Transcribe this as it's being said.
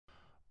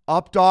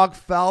Up dog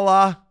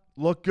fella.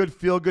 Look good,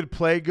 feel good,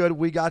 play good.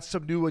 We got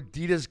some new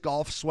Adidas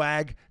golf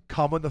swag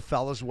coming the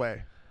fella's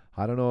way.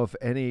 I don't know if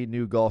any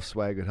new golf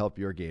swag would help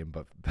your game,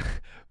 but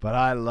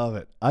I love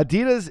it.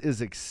 Adidas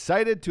is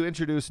excited to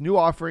introduce new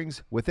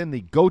offerings within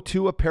the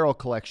Go-To apparel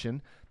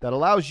collection that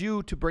allows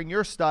you to bring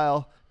your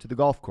style to the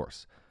golf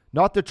course.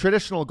 Not the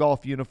traditional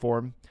golf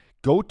uniform,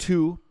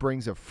 Go-To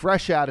brings a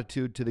fresh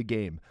attitude to the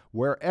game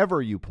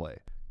wherever you play.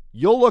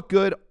 You'll look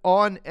good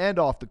on and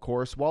off the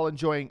course while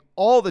enjoying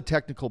all the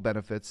technical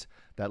benefits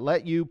that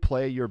let you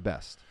play your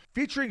best.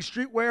 Featuring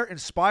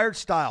streetwear-inspired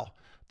style,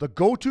 the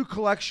Go-To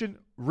collection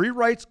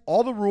rewrites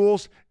all the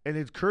rules and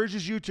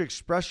encourages you to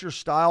express your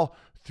style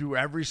through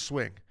every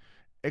swing.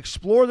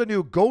 Explore the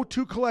new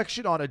Go-To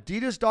collection on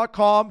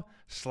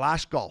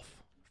adidas.com/golf.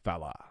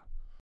 Fella.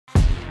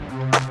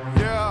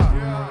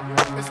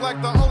 Yeah, it's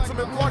like the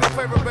ultimate party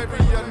favor,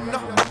 baby, you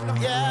know.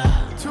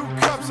 Yeah, 2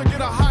 cups and get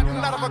a hot and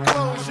out of a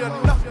clothes, you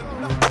know.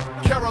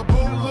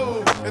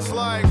 Caraboo, it's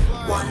like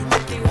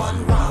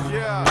 151 rum,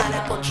 yeah.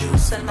 Pineapple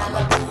juice and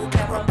Malibu,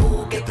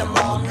 Caraboo, get them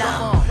all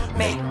now.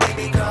 Make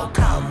baby girl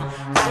come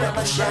out of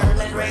a shell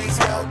and raise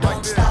hell.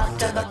 Don't stop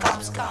till the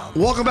cops come.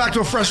 Welcome back to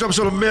a fresh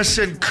episode of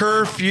Missing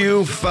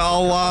Curfew,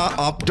 fella.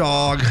 Up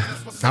dog.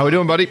 How we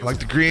doing, buddy? I like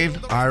the green,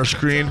 Irish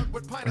green.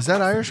 Is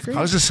that Irish green?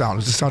 How does this sound?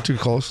 Does this sound too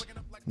close?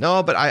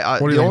 No, but What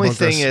do you the think only about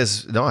thing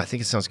this? is, no, I think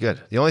it sounds good.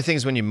 The only thing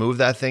is when you move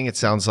that thing, it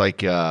sounds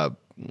like, it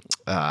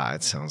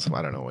sounds,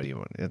 I don't know, what do you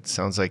want? It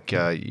sounds like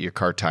your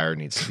car tire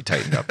needs to be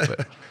tightened up.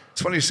 But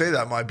It's funny you say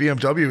that. My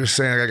BMW was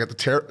saying I gotta get the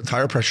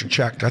tire pressure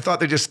checked. I thought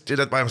they just did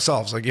it by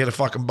themselves. Like you hit a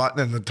fucking button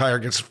and the tire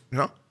gets,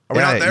 Are we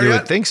yeah, not there you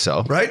yet? would think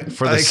so, Right?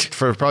 For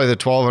for probably the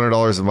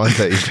 $1,200 a month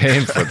that you're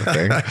paying for the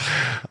thing.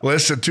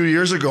 Listen, 2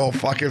 years ago,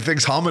 fucking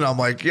things humming. I'm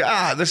like,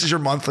 yeah, this is your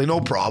monthly, no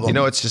problem. You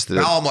know, it's just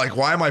now I'm like,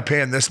 why am I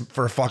paying this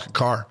for a fucking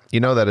car? You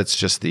know that it's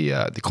just the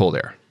cold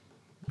air.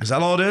 Is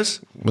that all it is?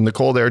 When the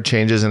cold air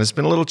changes, and it's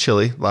been a little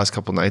chilly last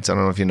couple nights. I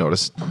don't know if you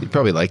noticed. You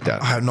probably like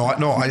that. I have no.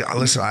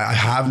 Listen, I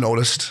have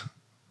noticed,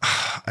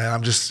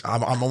 and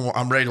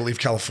I'm ready to leave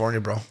California,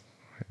 bro.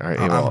 All right,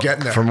 I'm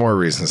getting there for more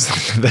reasons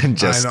than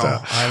just.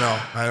 I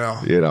know.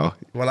 You know,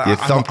 Well, you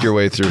thumped your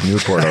way through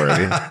Newport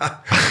already.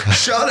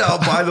 Shout out,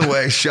 by the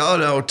way,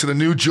 to the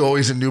new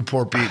Joey's in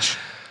Newport Beach.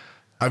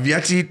 I've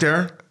yet to eat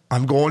there.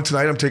 I'm going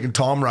tonight. I'm taking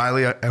Tom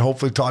Riley and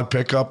hopefully Todd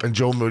Pickup and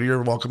Joe Moody.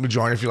 You're welcome to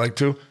join if you like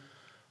to.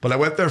 But I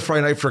went there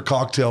Friday night for a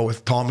cocktail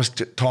with Thomas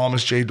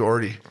J.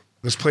 Doherty.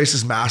 This place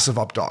is massive,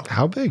 up dog.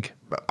 How big?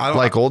 I don't-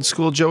 Like old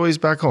school Joey's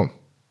back home.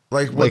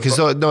 Like Because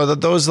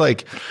those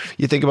like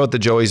you think about the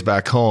Joey's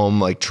back home,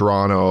 like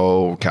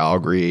Toronto,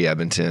 Calgary,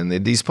 Edmonton.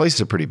 These places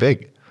are pretty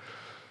big,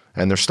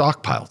 and they're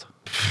stockpiled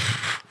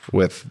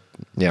with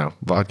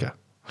vodka.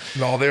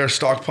 No, they are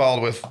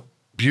stockpiled with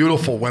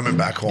beautiful women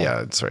back home. Yeah,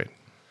 that's right.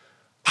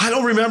 I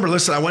don't remember.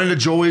 Listen, I went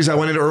into Joey's, I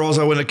went into Earl's,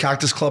 I went into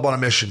Cactus Club on a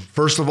mission.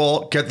 First of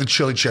all, get the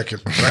chili chicken.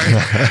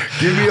 Right?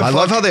 Give me I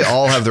love how they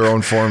all have their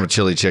own form of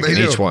chili chicken.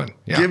 They Each do. one.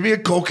 Yeah. Give me a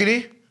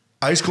kokanee,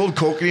 ice cold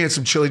kokanee and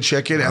some chili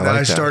chicken. And then like I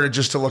that. started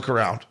just to look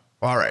around.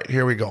 All right,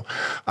 here we go.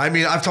 I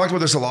mean, I've talked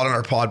about this a lot on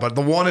our pod, but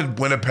the one in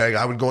Winnipeg,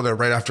 I would go there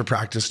right after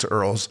practice to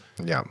Earl's.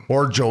 Yeah.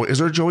 Or Joey. Is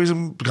there a Joey's?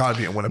 Gotta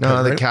be in Winnipeg.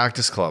 No, the right?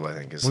 Cactus Club, I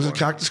think is. Was the it one.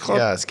 Cactus Club?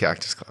 Yeah, it's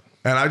Cactus Club.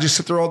 And I just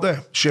sit there all day.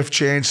 Shift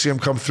change, see them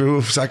come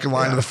through, second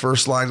line to the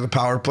first line to the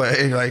power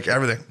play, like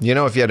everything. You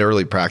know, if you had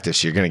early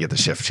practice, you're going to get the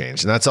shift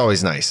change, and that's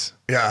always nice.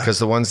 Yeah. Because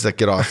the ones that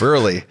get off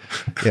early,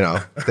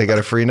 they got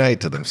a free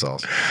night to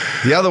themselves.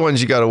 The other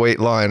ones, you got to wait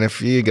line.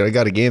 If you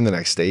got a game the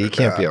next day, you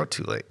can't be out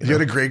too late. You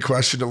had a great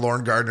question to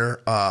Lauren Gardner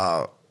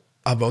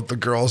about the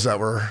girls that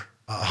were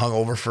hung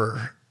over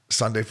for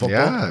Sunday football.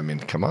 Yeah, I mean,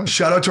 come on.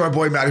 Shout out to our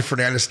boy Matty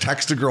Fernandez.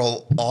 Text a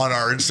girl on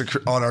our Missing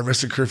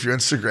Curfew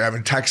Instagram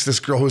and text this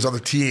girl who's on the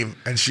team,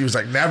 and she was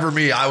like, "Never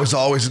me. I was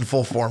always in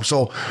full form."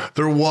 So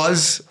there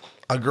was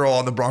a girl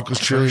on the Broncos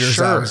cheerleaders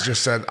that was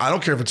just said, "I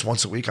don't care if it's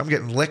once a week. I'm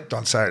getting licked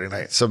on Saturday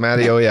night." So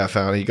Matty,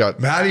 found it. You got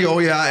Matty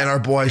and our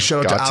boy,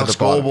 shout out Got to to Alex the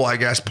bottom. Goebel, I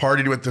guess,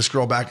 partied with this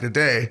girl back in the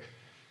day,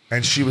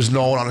 and she was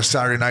known on a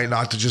Saturday night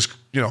not to just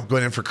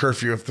going in for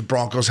curfew if the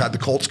Broncos had the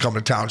Colts come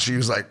to town. She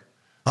was like,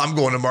 "I'm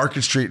going to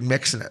Market Street and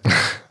mixing it."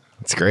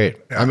 It's great.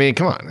 Yeah. I mean,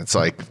 come on. It's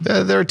like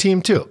they're a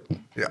team too.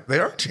 Yeah, they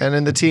are a team. And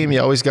in the team, you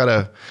always got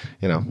to,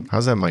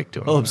 how's that mic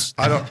doing?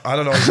 I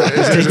don't know. Is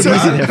it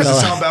bad? Does it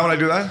sound bad when I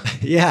do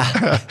that?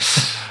 Yeah.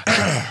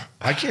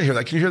 I can't hear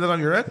that. Can you hear that on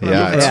your end?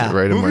 Yeah, it's Yeah.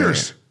 right in Move my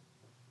yours.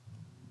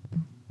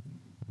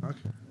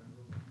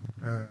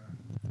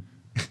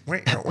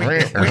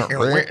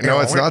 Okay. No,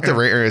 it's not the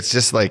ringer. It's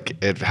just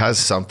like it has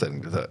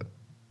something to it.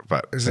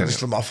 But Is it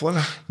just the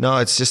muffling? no,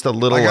 it's just a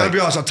little. I gotta like, be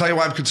honest. I'll tell you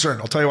why I'm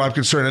concerned.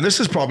 And this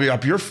is probably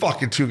up your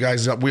fucking two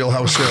guys'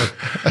 wheelhouse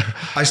here.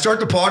 I start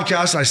the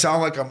podcast and I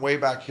sound like I'm way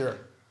back here.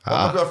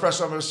 Welcome to a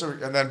fresh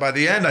episode, and then by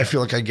the end, I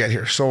feel like I get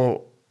here.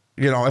 So,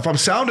 if I'm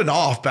sounding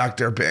off back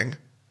there, Bing,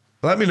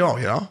 let me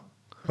know.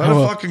 Let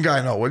a fucking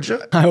guy know, would you?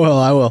 I will.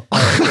 All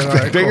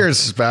right,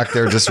 Bigger's back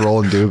there just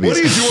rolling doobies. What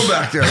are you doing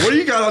back there? What do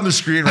you got on the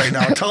screen right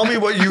now? Tell me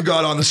what you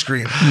got on the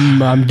screen.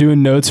 I'm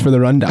doing notes for the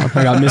rundown.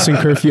 I got Missing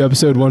Curfew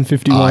episode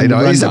 151. I know,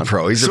 rundown. he's a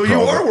pro. He's a pro. So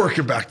you are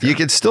working back there. You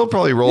could still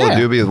probably roll a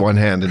doobie with one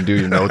hand and do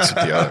your notes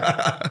with the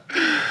other.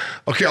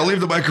 Okay, I'll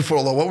leave the microphone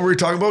alone. What were we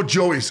talking about?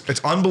 Joey's.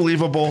 It's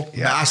unbelievable.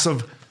 Yeah.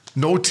 Massive.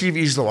 No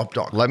TVs though up,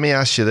 dog. Let me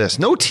ask you this.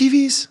 No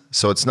TVs?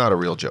 So it's not a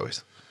real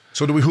Joey's.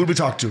 So who do we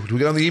talk to? Do we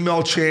get on the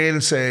email chain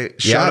and say,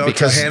 shout out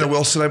to Hannah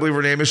Wilson, I believe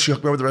her name is. She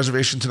hooked me up with the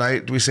reservation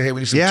tonight. Do we say, hey, we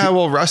need some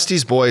well,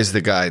 Rusty's boy is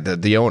the guy,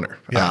 the owner.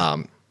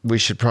 Yeah. We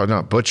should probably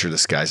not butcher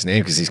this guy's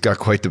name because he's got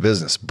quite the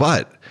business.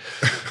 But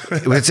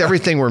it's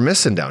everything we're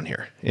missing down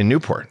here in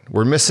Newport.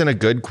 We're missing a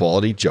good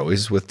quality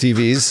Joey's with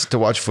TVs to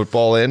watch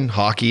football in,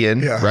 hockey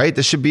in, right?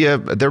 This should be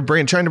they're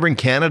trying to bring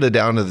Canada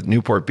down to the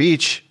Newport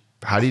Beach.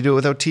 How do you do it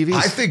without TVs?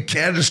 I think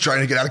Canada's trying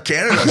to get out of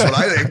Canada. That's what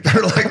I think.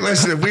 They're like,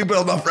 listen, if we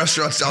build enough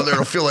restaurants down there,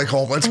 it'll feel like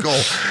home. Let's go.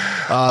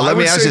 Let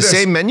me ask you,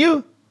 same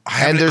menu?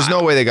 And there's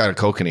no way they got a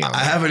kokanee on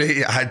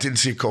there. I didn't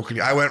see a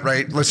kokanee. I went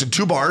right. Listen,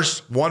 2 bars,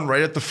 one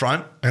right at the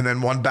front, and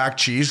then one back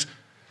cheese.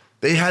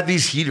 They had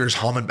these heaters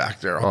humming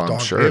back there. I'm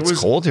sure it's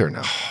cold here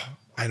now.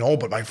 I know,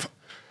 but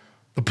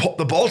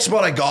the bald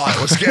spot I got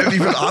was getting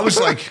even. I'm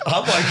like,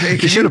 hey,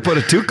 you should have put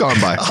a toque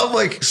on by. I'm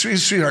like,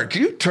 sweetheart,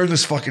 can you turn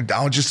this fucking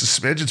down just a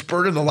smidge? It's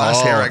burning the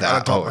last hair I got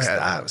on top of my head.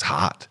 That was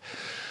hot.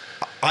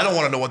 I don't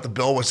want to know what the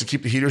bill was to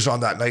keep the heaters on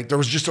that night. There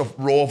was just a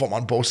row of them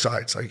on both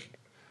sides,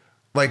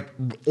 like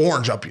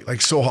orange uppy,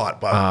 like so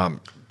hot. But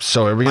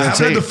so are we I gonna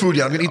haven't take had the food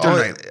yet. I'm gonna eat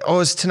there tonight. Oh,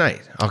 it's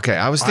tonight. Okay,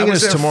 I was thinking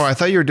it's tomorrow. I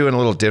thought you were doing a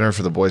little dinner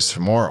for the boys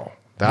tomorrow.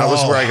 That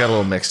was where I got a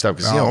little mixed up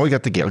because we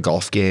got the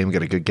golf game, we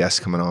got a good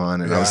guest coming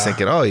on, and I was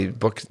thinking, you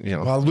booked,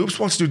 Well, Loops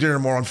wants to do dinner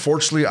tomorrow.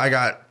 Unfortunately, I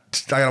got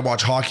to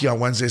watch hockey on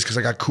Wednesdays because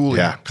I got Cooley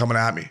coming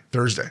at me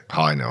Thursday.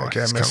 Oh, I know.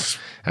 Okay,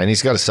 and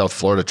he's got a South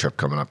Florida trip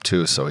coming up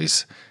too, so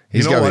he's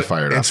got to be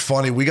fired up. It's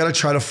funny. We got to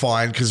try to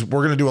find because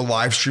we're going to do a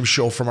live stream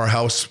show from our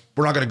house.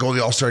 We're not going to go to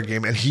the All-Star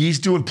game, and he's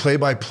doing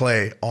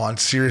play-by-play on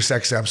Sirius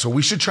XM. So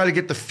we should try to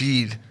get the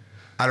feed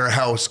at our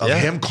house of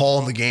him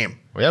calling the game.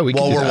 Yeah, we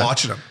can while do we're that.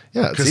 watching him.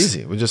 Yeah, it's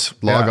easy. We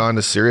just log on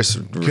to Sirius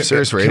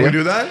Radio. Can we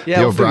do that? Yeah,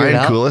 the we'll figure it O'Brien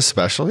out. Coolis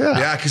special.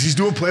 Yeah, because he's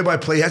doing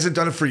play-by-play. He hasn't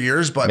done it for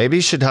years, but maybe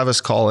he should have us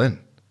call in.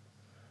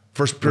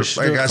 First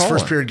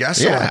period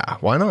guest. Yeah,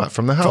 why not?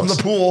 From the house. From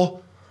the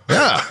pool.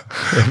 Yeah.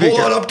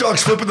 Hold on, Up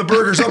Dog's flipping the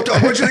burgers. Up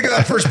Dog, what'd you think of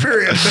that first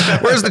period?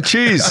 Where's the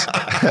cheese?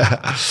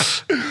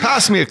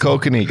 Pass me a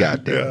kokanee,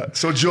 goddamn. Yeah.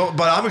 So Joe,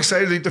 but I'm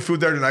excited to eat the food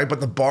there tonight. But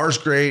the bar's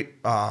great.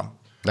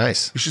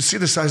 Nice. You should see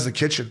the size of the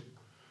kitchen.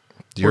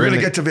 We're going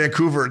to get to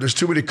Vancouver. There's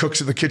too many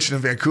cooks in the kitchen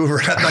in Vancouver.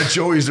 At that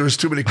Joey's, there was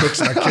too many cooks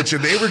in that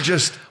kitchen. They were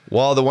just...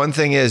 Well, the one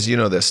thing is,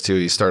 this too,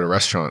 you start a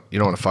restaurant, you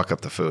don't want to fuck up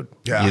the food.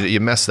 Yeah.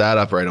 You mess that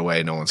up right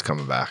away, no one's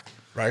coming back.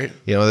 Right.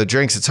 The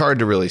drinks, it's hard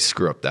to really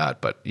screw up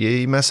that, but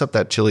you mess up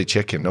that chili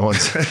chicken, no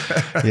one's,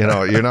 you're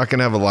not going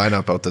to have a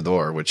lineup out the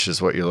door, which is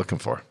what you're looking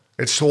for.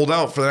 It's sold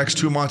out for the next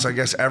 2 months, I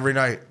guess, every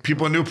night.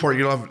 People in Newport,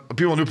 they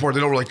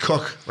don't really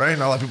cook, right?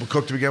 Not a lot of people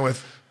cook to begin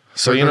with.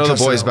 So, the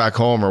boys back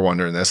home are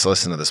wondering this,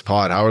 listen to this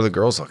pod. How are the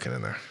girls looking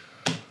in there?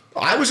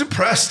 I was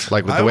impressed.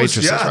 Like with the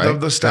waitresses, right?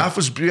 The staff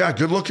was,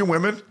 good looking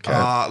women. Okay.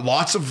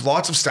 Lots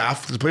of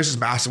staff. The place is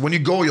massive. When you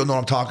go, you'll know what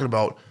I'm talking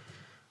about.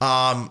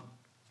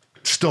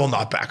 Still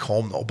not back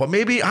home though, but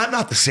maybe I'm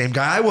not the same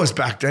guy I was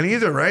back then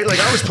either, right? Like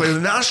I was playing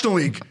in the National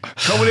League,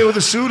 coming in with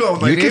a suit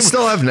on. You can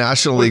still have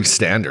National League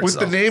standards with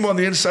the name on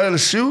the inside of the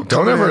suit.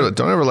 Don't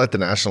ever let the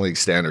National League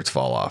standards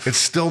fall off. It's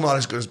still not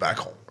as good as back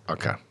home.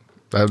 Okay.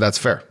 That's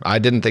fair. I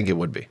didn't think it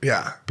would be.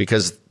 Yeah.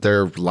 Because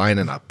they're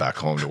lining up back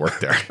home to work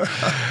there.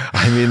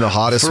 I mean, the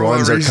hottest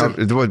ones are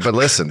coming. But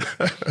listen,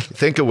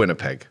 think of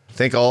Winnipeg.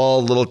 Think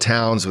all little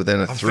towns within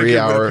a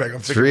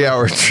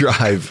 3-hour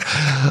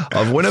drive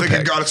of Winnipeg.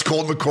 Thinking, God, it's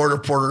cold in the corner,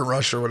 Porter and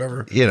Rush or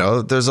whatever.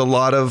 There's a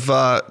lot of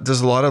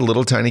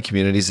little tiny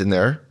communities in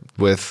there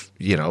with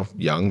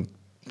young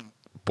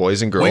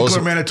boys and girls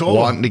Winkler, Manitoba,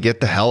 wanting to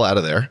get the hell out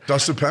of there.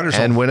 Dustin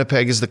Penderson. And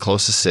Winnipeg is the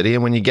closest city,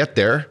 and when you get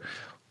there,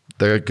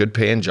 their good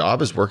paying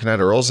job is working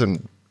at Earl's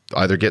and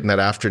either getting that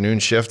afternoon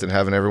shift and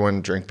having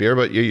everyone drink beer.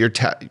 But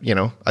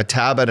a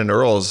tab at an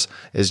Earl's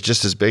is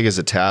just as big as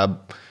a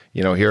tab,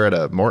 here at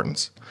a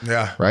Morton's.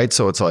 Yeah. Right.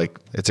 So it's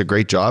a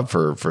great job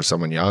for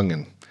someone young,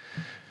 and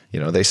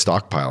they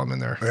stockpile them in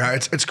there. Yeah,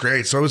 it's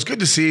great. So it was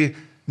good to see.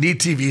 Need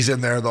TVs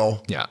in there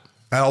though. Yeah.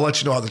 And I'll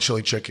let you know how the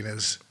chili chicken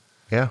is.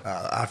 Yeah.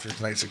 After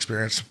tonight's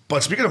experience.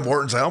 But speaking of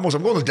Morton's, I'm going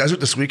to the desert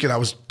this weekend. I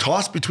was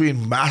tossed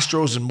between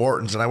Mastro's and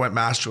Morton's, and I went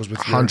Mastro's with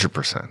you.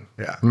 100%.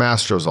 Yeah.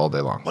 Mastro's all day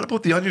long. What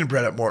about the onion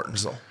bread at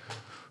Morton's, though?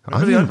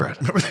 Onion bread?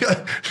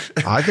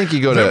 I think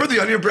you go Remember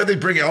the onion bread they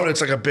bring out? It's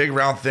like a big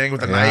round thing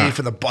with a knife,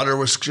 and the butter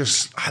was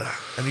just...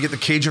 And you get the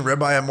Cajun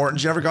ribeye at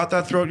Morton's. You ever got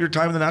that throughout your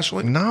time in the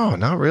National League? No,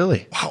 not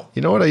really. Wow.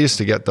 You know what I used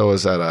to get, though,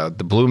 is that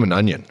the Bloomin'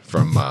 Onion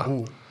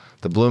from...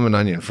 The Bloomin'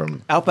 Onion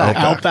from Outback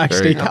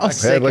There you go.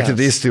 Steakhouse. Hey, look at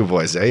these two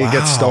boys. Hey, you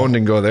get stoned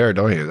and go there,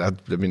 don't you?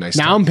 That'd be nice.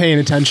 Now I'm paying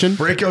attention.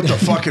 Break out the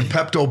fucking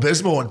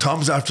Pepto-Bismol and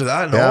Tums after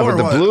that. Yeah, but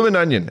the what? Bloomin'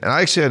 Onion. And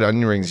I actually had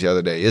onion rings the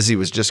other day. Izzy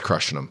was just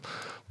crushing them.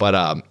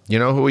 But you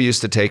know who we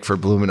used to take for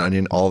Bloomin'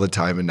 Onion all the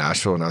time in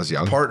Nashville when I was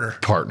young?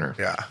 Partner.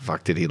 Yeah.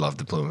 Fuck, did he love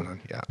the Bloomin'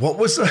 Onion? Yeah. What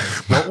was the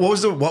I don't know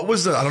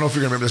if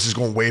you're gonna remember this, is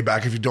going way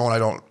back. If you don't, I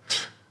don't.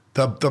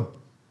 The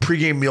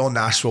pregame meal in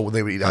Nashville when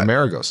they would eat that.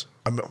 Amerigos.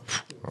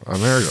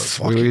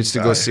 We used to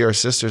go see our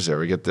sisters there.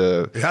 We get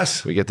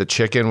the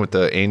chicken with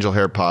the angel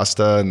hair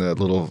pasta and the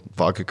little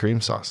vodka cream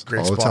sauce Great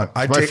all spot. the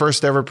time. It's my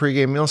first ever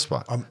pregame meal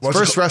spot.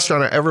 First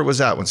restaurant I ever was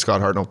at when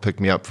Scott Hartnell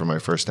picked me up for my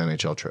first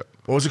NHL trip.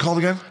 What was it called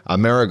again?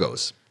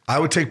 Amerigos. I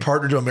would take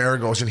Partner to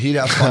Amerigos and he'd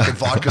have fucking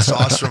vodka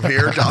sauce from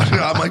here down here.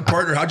 I'm like,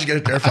 Partner, how'd you get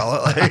it there,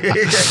 fella? Like,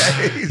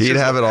 he'd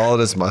have it all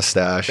in his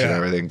mustache and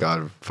everything.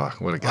 God,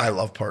 fuck, what a guy. I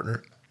love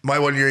Partner. My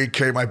one year, he'd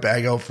carry my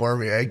bag out for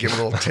me. I give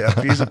him a little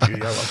tip. He's a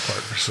beauty. I love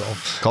Partner. So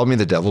called me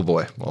the devil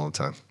boy all the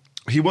time.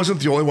 He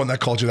wasn't the only one that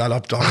called you that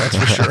up, dog. That's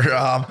for sure.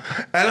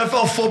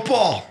 NFL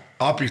football.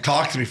 You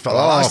talked to me, fella.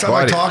 Last time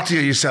I talked to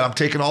you, you said I'm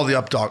taking all the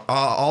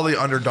all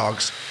the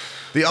underdogs.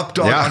 The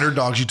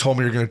underdogs you told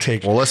me you're going to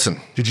take. Well,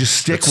 listen. Did you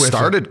stick with it?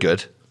 Started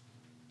good.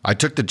 I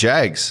took the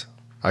Jags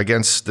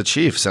against the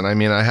Chiefs, and I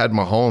mean, I had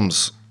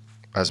Mahomes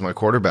as my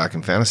quarterback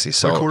in fantasy.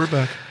 So my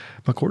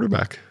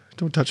quarterback.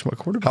 Don't touch my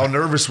quarterback. How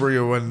nervous were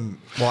you when?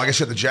 Well, I guess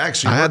you had the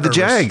Jags. So I had the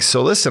Jags.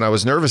 So listen, I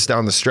was nervous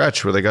down the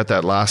stretch where they got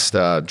that last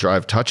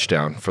drive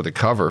touchdown for the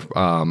cover.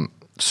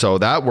 So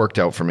that worked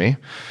out for me.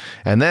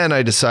 And then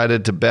I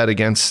decided to bet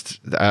against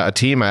a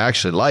team I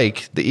actually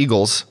like, the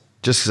Eagles,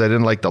 just because I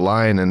didn't like the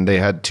line and they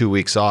had 2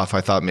 weeks off.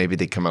 I thought maybe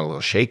they'd come out a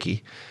little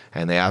shaky,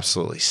 and they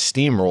absolutely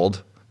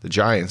steamrolled the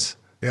Giants.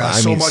 Yeah,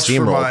 for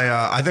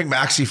my, I think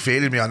Maxie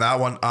faded me on that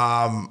one.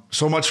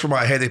 So much for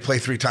my, hey, they play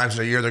 3 times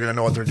in a year, they're going to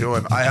know what they're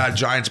doing. I had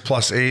Giants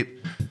 +8.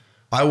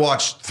 I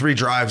watched 3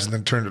 drives and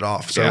then turned it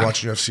off. Started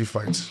watching UFC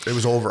fights. It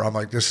was over. I'm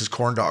like, this is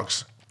corn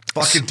dogs.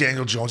 Fucking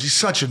Daniel Jones. He's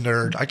such a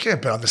nerd. I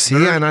can't bet on this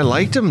nerd. Yeah, and I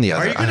liked him the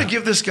other. Are you going to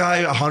give this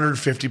guy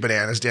 150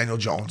 bananas, Daniel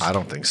Jones? I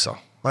don't think so.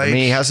 I mean,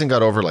 he hasn't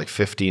got over like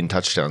 15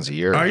 touchdowns a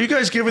year. Are you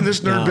guys giving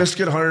this nerd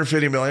biscuit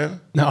 150 million?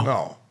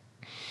 No.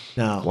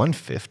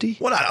 150?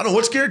 What? I don't know.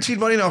 What's guaranteed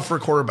money now for a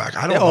quarterback?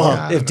 I don't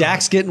know. If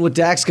Dak's getting what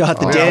Dak's got,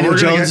 then Daniel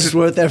Jones is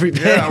worth every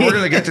penny. Yeah, we're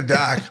going to get to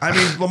Dak. I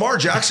mean, Lamar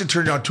Jackson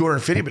turned down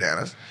 250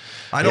 bananas.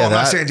 I know I'm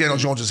not saying Daniel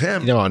Jones is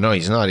him. No,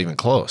 he's not even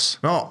close.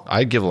 No.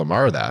 I'd give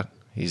Lamar that.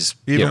 He's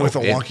even with a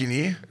wonky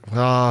knee.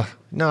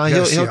 No,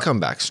 he'll come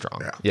back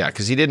strong. Yeah,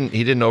 because he didn't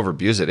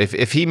overabuse it.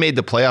 If he made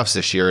the playoffs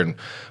this year and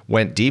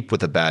went deep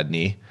with a bad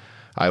knee,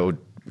 I would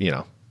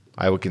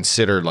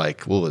consider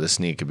like, well, this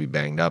knee could be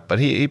banged up. But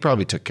he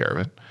probably took care of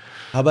it.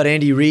 How about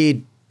Andy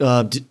Reid,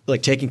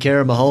 taking care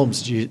of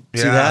Mahomes? Did you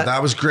see that? Yeah,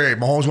 that was great.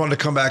 Mahomes wanted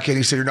to come back in.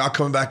 He said, "You're not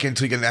coming back in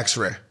until you get an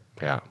X-ray."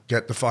 Yeah,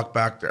 get the fuck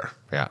back there.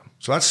 Yeah,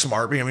 so that's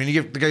smart. I mean, you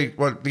give the guy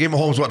they gave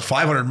Mahomes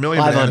 500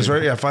 million bananas,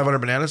 right? Yeah, 500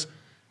 bananas.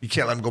 You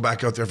can't let him go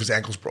back out there if his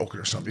ankle's broken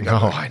or something. No,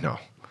 I know.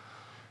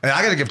 And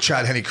I got to give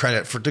Chad Henne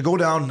credit to go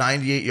down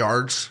 98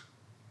 yards.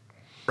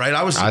 Right,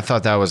 I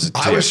thought that was.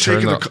 I was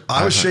shaking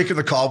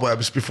the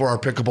cobwebs before our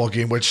pickleball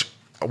game, which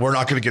we're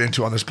not going to get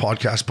into on this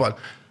podcast. But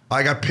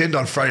I got pinned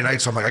on Friday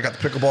night, so I'm like, I got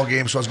the pickleball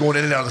game, so I was going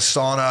in and out of the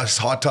sauna,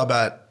 hot tub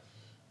at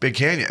Big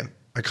Canyon.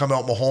 I come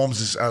out, Mahomes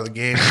is out of the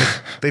game.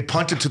 They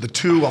punted to the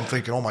 2. I'm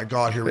thinking, oh my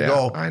god, here we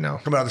go. I know.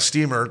 Coming out of the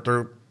steamer,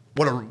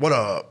 what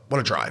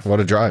a drive. What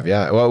a drive,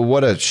 yeah. Well,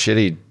 what a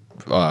shitty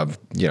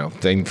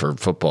thing for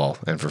football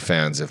and for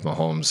fans if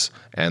Mahomes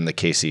and the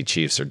KC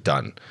Chiefs are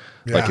done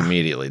like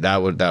immediately.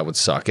 That would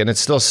suck. And it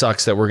still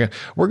sucks that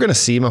we're gonna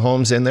see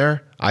Mahomes in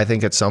there, I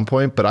think, at some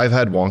point. But I've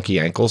had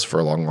wonky ankles for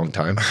a long, long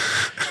time.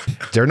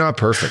 They're not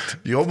perfect.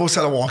 You almost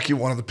had a wonky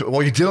one on the.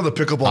 Well, you did on the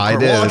pickleball. I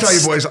did. Well, I'll tell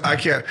you, boys, I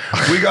can't.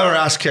 We got our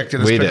ass kicked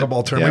in this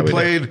pickleball tournament. We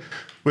played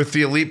with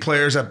the elite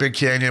players at Big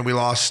Canyon. We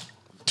lost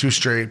 2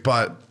 straight,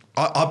 but.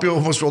 Uppy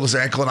almost rolled his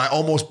ankle, and I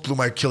almost blew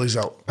my Achilles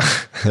out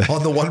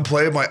on the one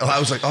play. I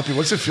was like, Uppy,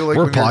 what's it feel like?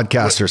 We're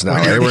podcasters now.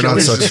 Right?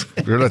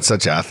 We're not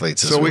such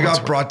athletes. So we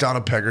got brought down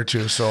a peg or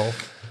 2. So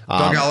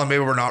Doug Allen,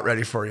 maybe we're not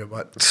ready for you,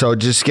 but so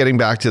just getting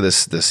back to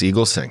this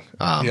Eagles thing.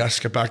 Yes,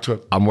 get back to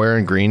it. I'm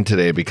wearing green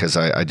today because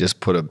I just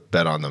put a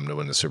bet on them to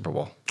win the Super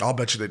Bowl. I'll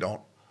bet you they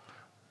don't.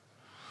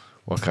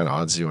 What kind of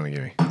odds do you want to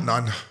give me?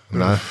 None.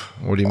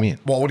 What do you mean?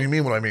 Well, what do you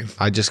mean? What I mean?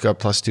 I just got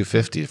plus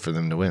 250 for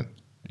them to win.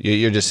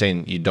 You're just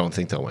saying you don't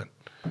think they'll win.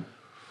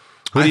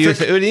 Who do you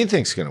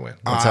think's going to win?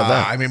 Let's have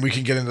that. I mean, we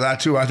can get into that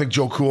too. I think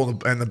Joe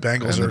Cool and the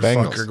Bengals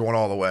are going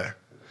all the way.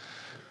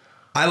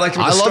 I like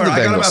them at the start.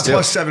 I got them at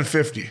plus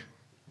 750.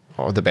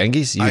 Oh, the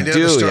Bengies? I did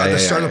at the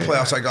start of the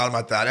playoffs. I got them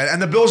at that.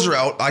 And the Bills are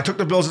out. I took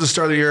the Bills at the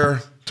start of the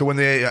year to win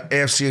the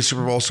AFC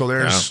Super Bowl. So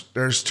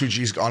there's 2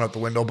 G's gone out the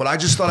window. But I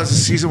just thought as the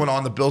season went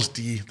on, the Bills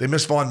they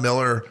missed Von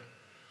Miller.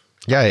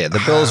 Yeah.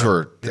 The Bills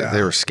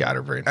they were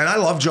scatterbrained. And I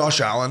love Josh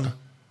Allen.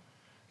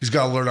 He's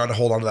got to learn how to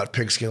hold on to that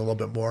pigskin a little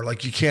bit more.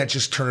 Like, you can't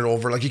just turn it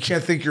over. Like, you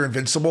can't think you're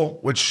invincible,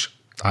 which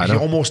He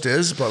almost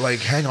is, but like,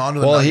 hang on to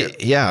the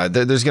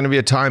nugget. There's going to be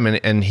a time,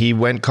 and he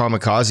went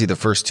kamikaze the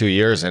first 2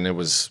 years, and it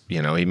was,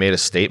 he made a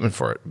statement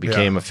for it.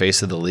 Became a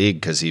face of the league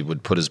because he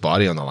would put his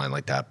body on the line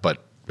like that. But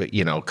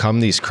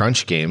come these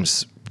crunch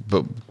games,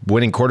 but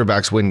winning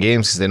quarterbacks win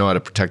games because they know how to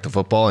protect the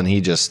football, and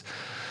he just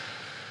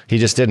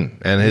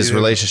didn't. And his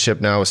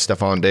relationship now with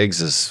Stephon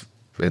Diggs is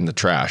in the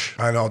trash.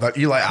 I know that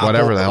Eli Apple,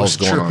 whatever the hell's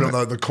going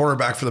on. The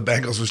quarterback for the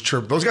Bengals was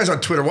chirping. Those guys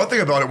on Twitter. One thing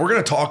about it, we're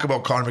going to talk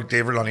about Connor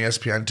McDavid on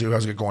ESPN too.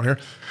 How's it going here?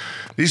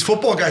 These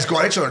football guys go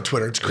at each other on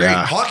Twitter. It's great.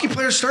 Yeah. Hockey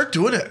players start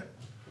doing it.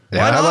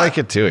 Yeah, I like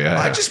it too. Yeah,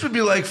 I just would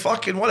be like,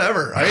 fucking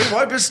whatever.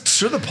 Why just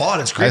stir the pot?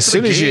 It's great. As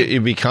soon as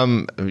you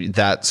become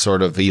that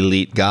sort of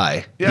elite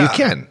guy, you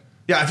can.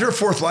 Yeah, if you're a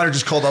fourth liner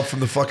just called up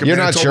from the fucking You're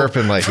not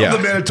chirping like,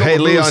 hey,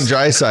 Leon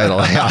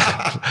Draisaitl.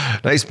 Yeah.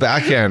 Nice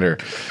backhander,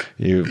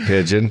 you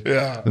pigeon.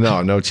 Yeah.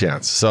 No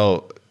chance.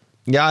 So,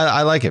 yeah,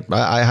 I like it.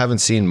 I haven't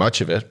seen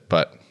much of it,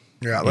 but.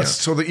 Yeah,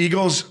 so the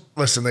Eagles,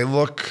 listen, they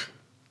look,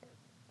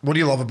 what do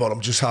you love about them?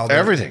 Just how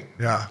everything.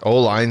 Yeah.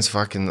 O-line's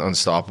fucking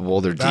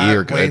unstoppable. Their D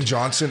are good. Wayne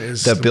Johnson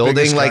is the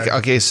building, like, guy.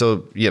 Okay,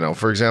 so,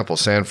 for example,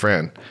 San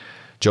Fran,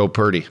 Joe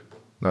Purdy.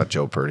 Not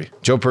Joe Purdy.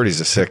 Joe Purdy's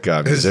a sick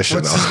musician,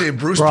 what's though. What's his name?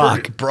 Bruce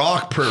Brock. Purdy.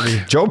 Brock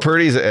Purdy. Joe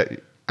Purdy's...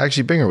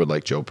 actually, Binger would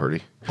like Joe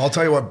Purdy. I'll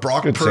tell you what,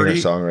 Brock Good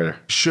Purdy singer-songwriter.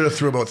 should have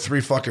threw about 3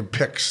 fucking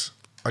picks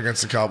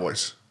against the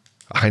Cowboys.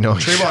 I know.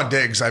 Trayvon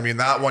Diggs, I mean,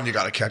 that one you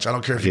got to catch. I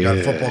don't care if you got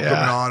football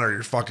equipment on or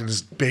you're fucking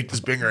as baked as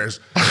Binger is.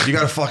 You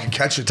got to fucking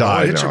catch it.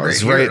 I hit know. you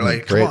It's right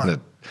right in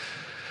the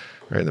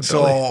belly.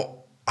 So,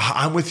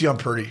 I'm with you on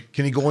Purdy.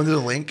 Can he go into the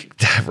link?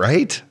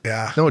 Right?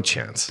 Yeah. No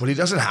chance. But he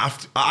doesn't have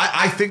to.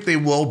 I think they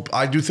will.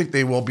 I do think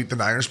they will beat the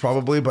Niners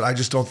probably, but I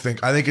just don't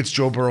think. I think it's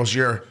Joe Burrow's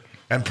year,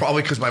 and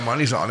probably because my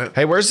money's on it.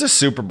 Hey, where's the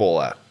Super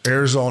Bowl at?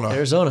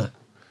 Arizona.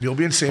 You'll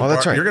be in St. Bart.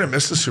 That's right. You're going to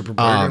miss the Super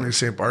Bowl. You're going to be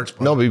St. Bart's.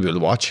 No, we'll be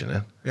watching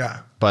it.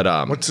 Yeah.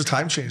 But what's the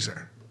time change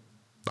there?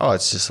 Oh,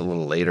 it's just a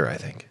little later, I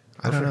think.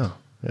 I don't know.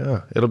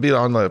 Yeah. It'll be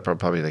on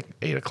probably like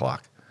 8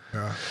 o'clock.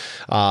 Yeah.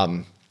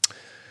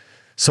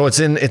 So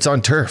it's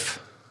on turf.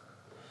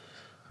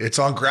 It's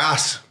on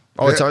grass.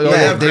 Oh, it's on.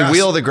 They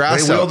wheel the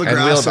grass out.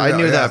 I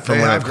knew that from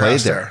when I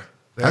played there.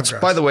 That's,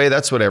 by the way,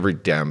 that's what every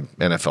damn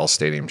NFL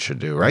stadium should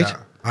do, right?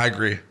 Yeah, I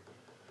agree.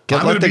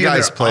 Let the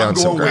guys play on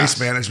some grass. I'm going waste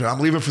management. I'm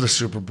leaving for the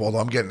Super Bowl, though.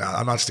 I'm getting out.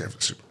 I'm not staying for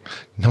the Super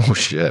Bowl. No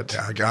shit.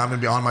 Yeah, I'm going to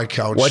be on my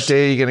couch. What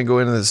day are you going to go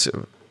into this?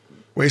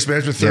 Waste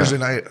management Thursday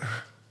night.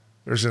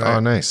 Thursday night. Oh,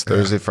 nice.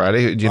 Thursday,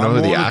 Friday. Do you know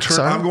who the acts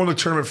are? I'm going to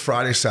tournament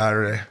Friday,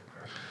 Saturday.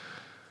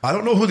 I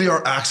don't know who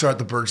the acts are at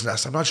the Bird's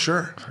Nest. I'm not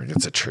sure. I think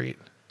it's a treat.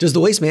 Does the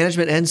waste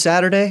management end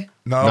Saturday?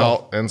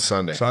 No, and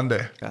Sunday.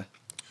 Okay.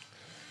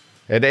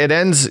 It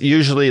ends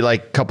usually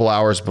like a couple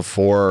hours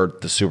before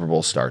the Super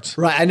Bowl starts.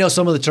 Right. I know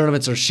some of the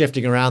tournaments are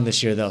shifting around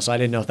this year, though, so I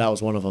didn't know if that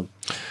was one of them.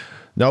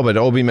 No, but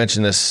Obi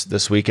mentioned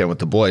this weekend with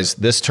the boys.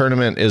 This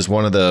tournament is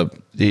one of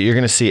you're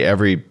going to see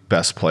every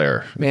best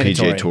player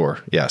Mandatory. PGA Tour.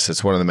 Yes,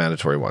 it's one of the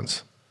mandatory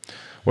ones.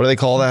 What do they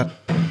call that?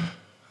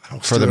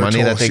 For the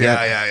money that they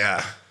get?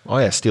 Yeah. Oh,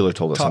 yeah, Steeler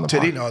told us on the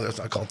Top titty? pod. No, that's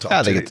not called top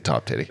Yeah, titty. they get the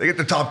top titty. They get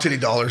the top titty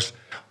dollars.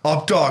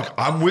 Up dog,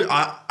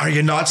 are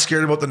you not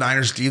scared about the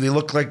Niners D? They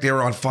look like they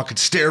were on fucking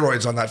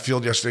steroids on that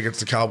field yesterday against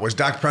the Cowboys.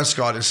 Dak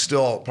Prescott is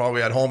still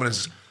probably at home in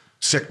his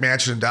sick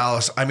mansion in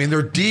Dallas. I mean,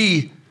 their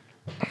D,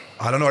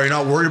 I don't know. Are you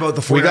not worried about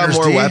the 49ers D? We got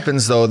more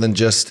weapons, though, than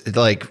just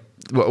like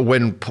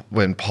when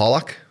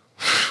Pollard.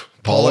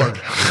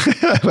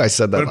 I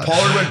said that. When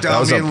Pollard went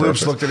down, me and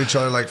Loops looked at each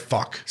other like,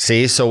 fuck.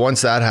 See, so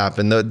once that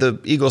happened, the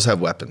Eagles have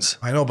weapons.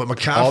 I know, but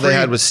McCaffrey. All they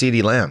had was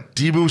CeeDee Lamb.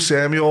 Debo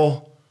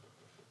Samuel.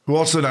 Who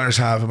else do the Niners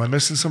have? Am I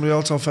missing somebody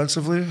else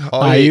offensively?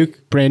 Ayuk,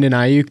 Brandon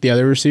Ayuk, the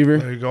other receiver.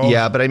 There you go.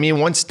 Yeah, but I mean,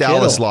 once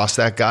Dallas lost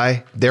that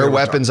guy, their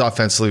weapons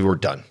offensively were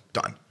done.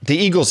 Done. The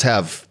Eagles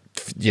have,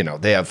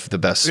 they have the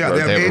best. Yeah,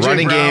 they have have AJ a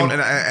running Brown game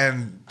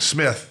and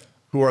Smith,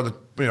 who are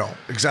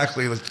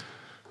exactly the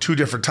two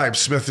different types.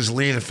 Smith is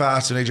lean and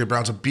fast, and AJ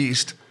Brown's a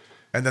beast.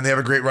 And then they have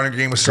a great running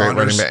game with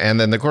Saunders. And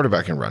then the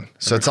quarterback can run.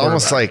 So it's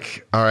almost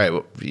like, all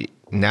right,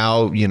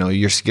 now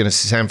you're going to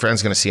San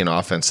Fran's going to see an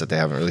offense that they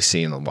haven't really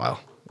seen in a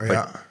while.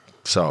 Yeah.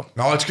 So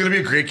no, it's going to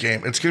be a great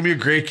game. It's going to be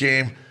a great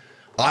game.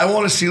 I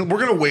want to see.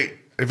 We're going to wait.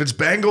 If it's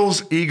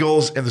Bengals,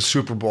 Eagles, and the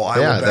Super Bowl, I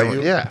will bet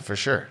you. Yeah, for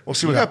sure. We'll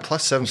see what happens.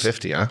 Plus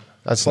 750, huh?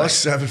 That's plus nice.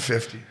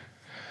 750.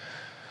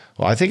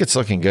 Well, I think it's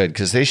looking good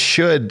because they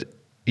should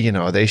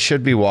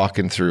be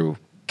walking through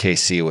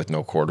KC with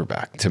no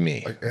quarterback. To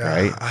me,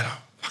 right?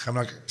 I'm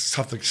not. It's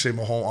tough to say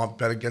Mahomes. I'll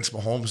bet against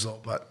Mahomes though,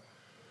 but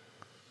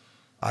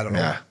I don't know.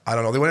 Yeah. I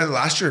don't know. They went in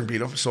last year and beat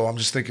them, so I'm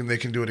just thinking they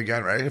can do it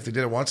again, right? If they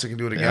did it once, they can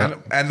do it again.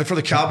 Yeah. And for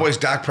the Cowboys,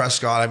 Dak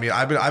Prescott. I mean,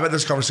 I've had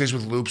this conversation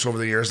with Loops over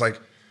the years. Like,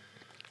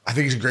 I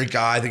think he's a great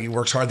guy. I think he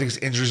works hard. I think his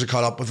injuries have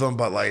caught up with him,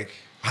 but like,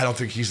 I don't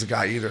think he's the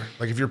guy either.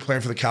 Like, if you're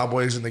playing for the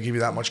Cowboys and they give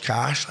you that much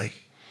cash, like,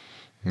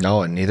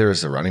 no, and neither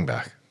is the running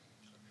back.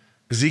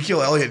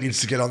 Ezekiel Elliott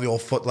needs to get on the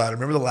old foot ladder.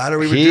 Remember the ladder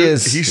we would do?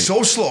 He's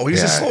so slow.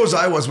 He's as slow as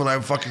I was when I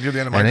fucking did the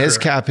end of my career. And his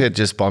cap hit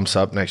just bumps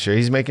up next year.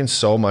 He's making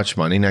so much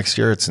money next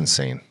year. It's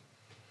insane.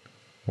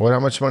 How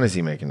much money is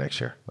he making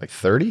next year? Like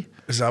 30?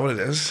 Is that what it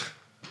is?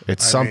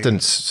 It's something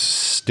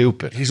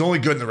stupid. He's only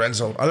good in the red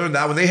zone. Other than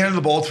that, when they handed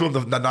the ball to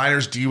him, the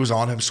Niners D was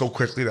on him so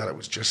quickly that it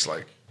was just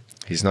like.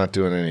 He's not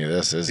doing any of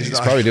this, is he? He's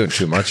probably doing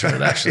too much of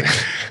it, actually.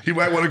 He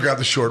might want to grab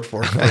the short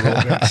for a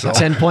little bit. So.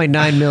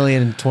 $10.9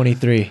 million in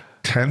 23.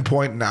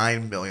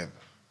 $10.9 million.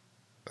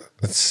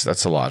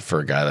 That's a lot for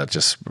a guy that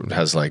just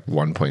has like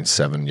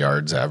 1.7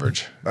 yards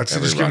average. That's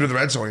just give him to the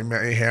red zone.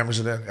 He hammers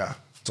it in. Yeah,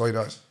 that's all he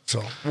does.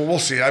 So we'll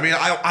see. I mean,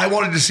 I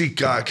wanted to see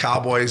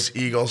Cowboys,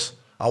 Eagles.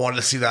 I wanted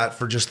to see that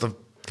for just the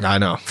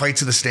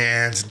fights in the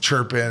stands and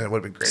chirping. It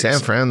would have been great.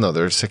 San Fran, though,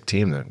 they're a sick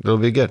team. There, it'll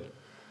be good.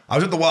 I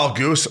was at the Wild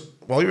Goose.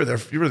 Well, you were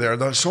there.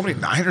 There's so many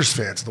Niners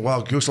fans at the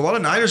Wild Goose. A lot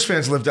of Niners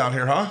fans live down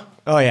here, huh?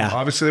 Oh, yeah.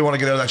 Obviously, they want to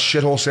get out of that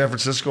shithole San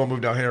Francisco and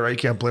move down here, right? You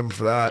can't blame them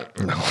for that.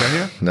 No. Can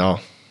you? No.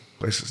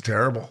 Place is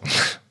terrible.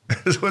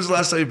 When's the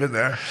last time you've been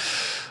there?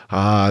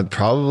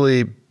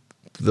 Probably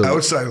the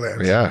outside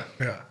land. Yeah.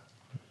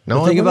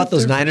 No, the thing about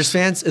those Niners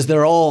fans is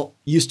they're all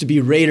used to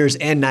be Raiders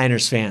and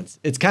Niners fans.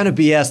 It's kind of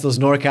BS, those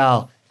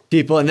NorCal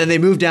people. And then they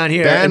move down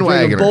here and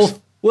bring them both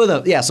with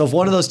them. Yeah, so if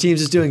one of those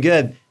teams is doing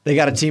good, they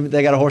got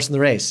a horse in the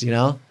race, you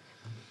know?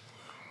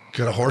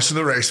 Got a horse in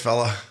the race,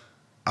 fella.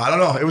 I don't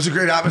know. It was a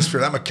great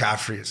atmosphere. That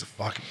McCaffrey is a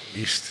fucking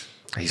beast.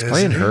 He's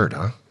playing hurt,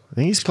 huh? I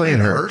think he's playing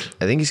hurt.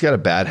 I think he's got a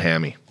bad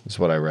hammy, is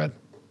what I read.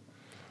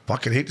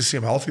 Fucking hate to see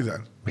him healthy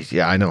then.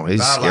 Yeah, I know.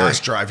 He's scary.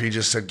 Last drive, he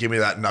just said, give me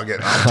that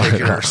nugget. I'll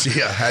take it or see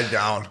ya. Head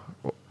down.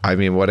 I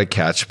mean, what a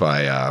catch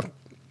by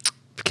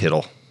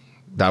Kittle.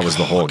 That was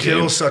the whole game.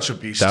 Kittle's such a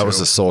beast. That was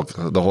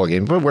the whole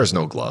game. But wears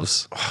no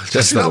gloves.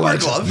 Does he not wear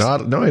gloves?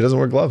 No, he doesn't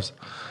wear gloves.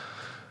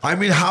 I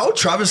mean, how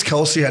Travis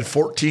Kelce had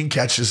 14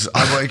 catches.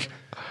 I'm like,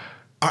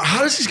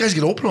 how does these guys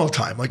get open all the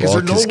time? Like, is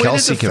there no way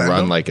Kelce can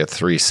run him? like a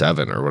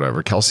 3.7 or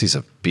whatever. Kelce's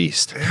a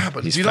beast. Yeah,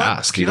 but he's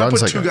fast. He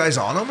runs like two guys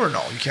on him, or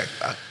no? You can't.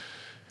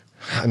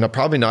 No,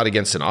 probably not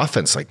against an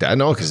offense like that.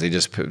 No, because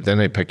then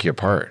they pick you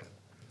apart.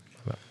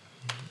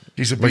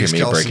 He's a beast. Look at me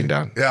Kelce. breaking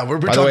down. Yeah,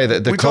 by the way,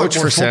 the coach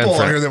for San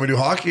Fran here than we do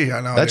hockey. I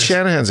know that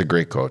Shanahan's a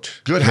great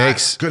coach. Good hat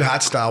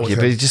style. With him.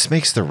 But he just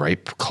makes the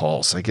right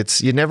calls. Like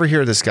you never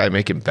hear this guy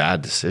making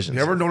bad decisions.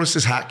 You ever notice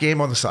his hat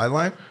game on the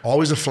sideline?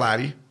 Always a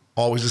flatty.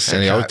 Always a sick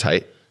and hat.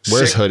 Tight.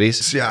 Wears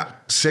hoodies. Yeah,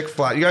 sick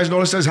flat. You guys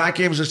notice his hat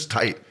game is just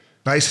tight.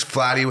 Nice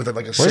flatty with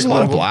like a. There's a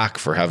lot of black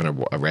for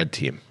having a red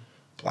team.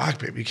 Black,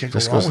 baby. You can't go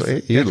wrong with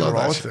it. You'd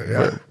love that.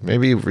 Yeah.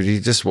 Maybe he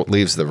just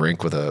leaves the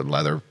rink with a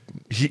leather.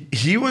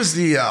 He was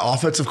the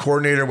offensive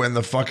coordinator when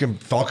the fucking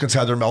Falcons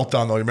had their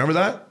meltdown, though. You remember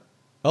that?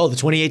 Oh, the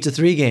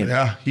 28-3 game.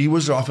 Yeah, he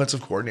was the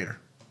offensive coordinator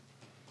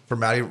for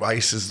Matty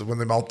Rice is when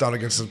they meltdown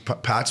against the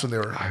Pats when they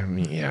were. I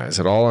mean, yeah. Is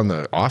it all on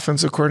the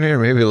offensive coordinator?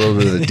 Maybe a little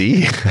bit of the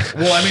D.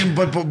 Well, I mean,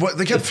 but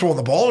they kept throwing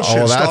the ball and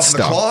shit, stopping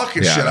the clock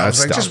and shit. I was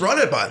like, just run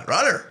it, bud.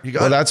 Run her. You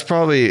got it. That's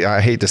probably,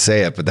 I hate to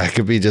say it, but that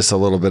could be just a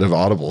little bit of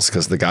audibles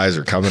because the guys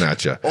are coming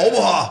at you.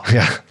 Omaha.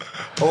 Yeah.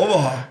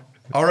 Omaha.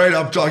 All right,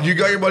 Updog. You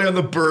got your money on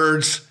the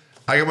Birds.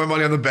 I got my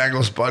money on the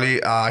Bengals,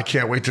 buddy. I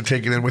can't wait to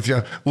take it in with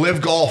you.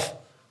 Live golf.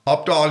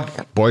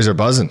 Updog. Boys are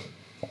buzzing.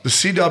 The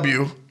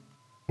CW,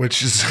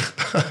 which is,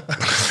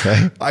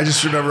 okay. I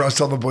just remember I was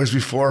telling the boys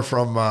before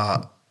from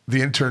the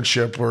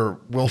internship where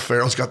Will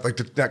Ferrell's got like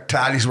the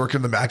tad, he's working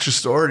in the mattress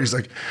store, and he's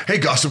like, hey,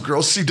 Gossip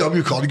Girls,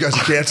 CW called, you guys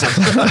are canceled.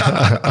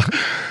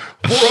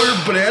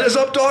 400 bananas,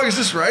 Updog, is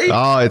this right?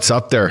 Oh, it's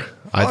up there.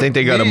 I think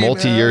they got a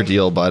multi-year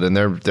deal, bud, and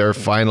they're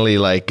finally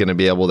like going to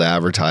be able to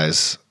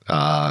advertise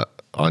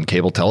on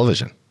cable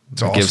television.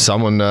 Awesome. Give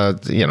someone,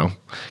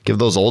 give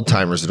those old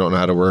timers who don't know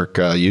how to work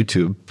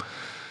YouTube,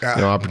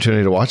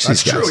 opportunity to watch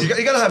these guys. That's true.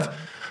 You got to have.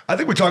 I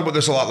think we talked about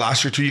this a lot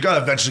last year too. You got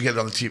to eventually get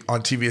it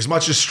on TV. As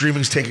much as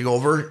streaming's taking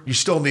over, you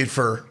still need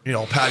for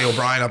Patty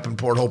O'Brien up in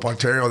Port Hope,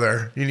 Ontario.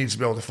 There, he needs to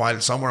be able to find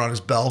it somewhere on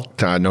his bell.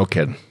 No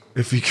kidding.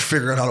 If he can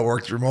figure out how to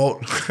work the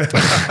remote.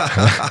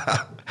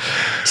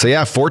 So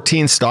yeah,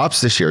 14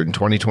 stops this year in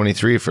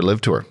 2023 for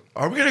Live Tour.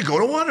 Are we going to go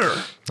to one or?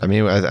 I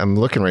mean, I'm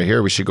looking right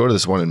here. We should go to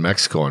this one in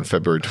Mexico on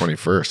February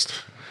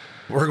 21st.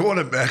 We're going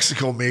to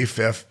Mexico May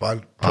 5th,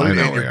 bud. Put it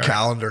in your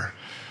calendar.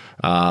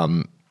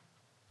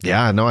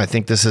 Yeah, no, I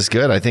think this is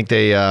good. I think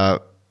I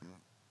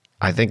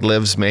think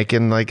Liv's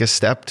making like a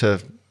step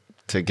to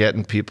get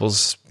in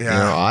people's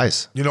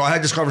eyes. I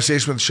had this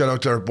conversation with, shout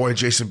out to our boy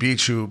Jason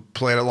Beach, who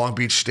played at Long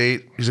Beach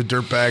State. He's a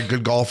dirtbag,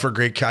 good golfer,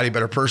 great caddy,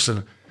 better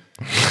person.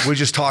 We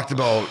just talked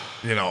about,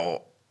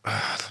 the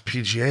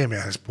PGA,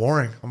 man, it's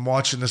boring. I'm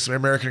watching this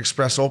American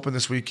Express Open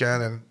this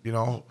weekend, and,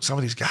 some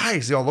of these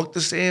guys, they all look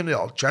the same, they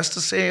all dress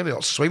the same, they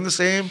all swing the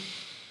same.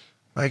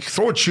 Like,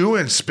 throw a chew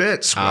in,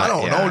 spit, I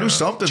don't know, do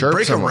something, Chirp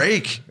break someone. a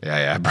rake.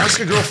 Yeah. Ask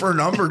a girl for a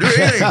number, do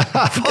anything.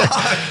 Fuck.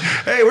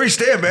 Hey, where you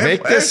staying, man?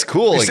 Make this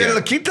cool you again. staying in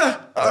La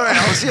Quinta? All right,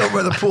 I'll see you over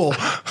at the pool.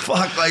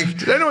 Fuck, like.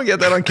 Did anyone get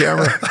that on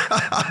camera?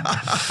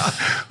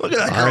 Look at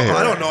that girl.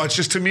 I don't know. It's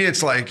just, to me,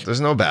 it's like. There's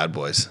no bad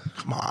boys.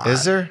 Come on.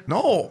 Is there?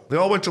 No. They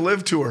all went to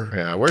Live Tour.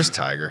 Yeah, where's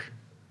Tiger?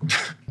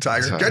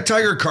 Tiger. Get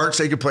Tiger a cart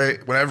so he can play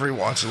whenever he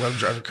wants and let him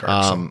drive a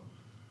cart.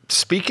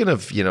 Speaking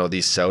of,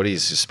 these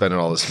Saudis just spending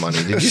all this money,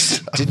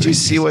 did you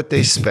see what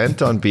they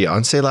spent on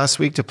Beyonce last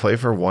week to play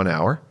for 1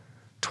 hour?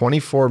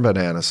 24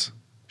 bananas.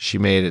 She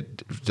made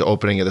it the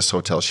opening of this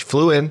hotel. She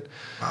flew in.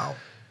 Wow.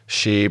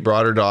 She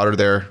brought her daughter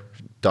there.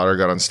 Daughter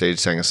got on stage,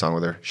 sang a song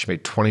with her. She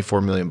made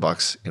 $24 million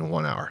in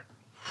 1 hour.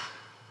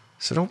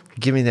 So don't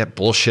give me that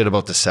bullshit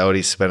about the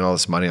Saudis spending all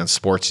this money on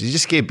sports. You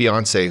just gave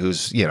Beyonce,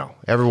 who's,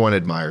 everyone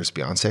admires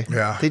Beyonce.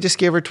 Yeah. They just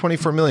gave her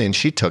 $24 million.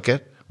 She took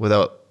it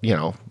without,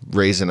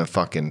 raising a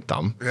fucking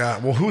thumb. Yeah.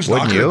 Well, who's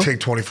not going to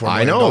take $24 million?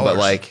 I know, but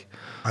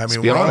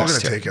we're all going to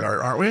take it,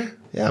 aren't we?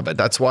 Yeah, but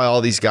that's why all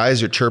these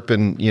guys are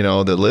chirping,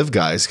 the live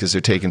guys, because they're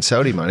taking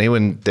Saudi money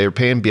when they're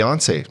paying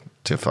Beyonce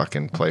to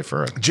fucking play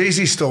for it.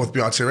 Jay-Z's still with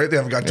Beyonce, right? They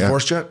haven't got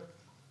divorced yet?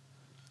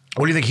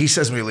 What do you think he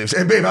says when he leaves?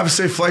 Hey, babe, have a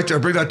safe flight there.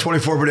 Bring that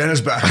 24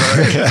 bananas back.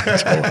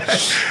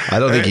 Right? I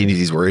don't think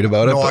he's worried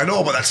about it. No, I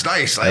know, but that's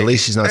nice. At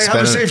least she's not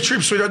spending. Have a safe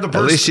trip, sweetheart.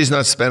 At least she's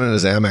not spending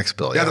his Amex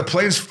bill. Yeah, the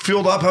plane's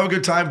filled up. Have a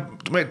good time.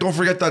 Mate, don't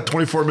forget that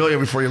 24 million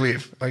before you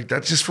leave. Like,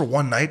 that's just for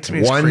one night. To me,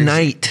 it's one crazy.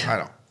 night. I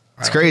know.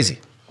 It's crazy.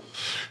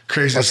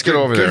 Crazy. Let's get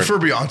over there. Good for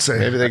Beyonce.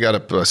 Maybe they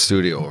got a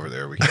studio over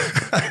there. We can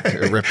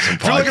rip some podcasts.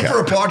 If you're looking for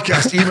a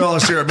podcast, email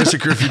us here at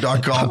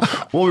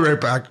missingcurfew.com. We'll be right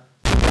back.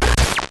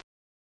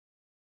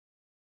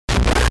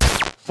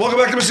 Welcome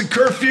back to Missing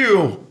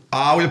Curfew.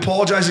 We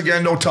apologize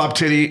again, no top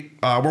titty.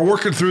 We're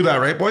working through that,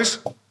 right, boys?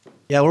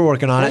 Yeah, we're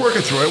working on it. We're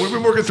working through it. We've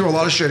been working through a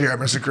lot of shit here at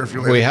Missing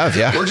Curfew lately. We have,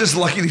 yeah. We're just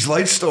lucky these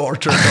lights still are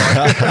turned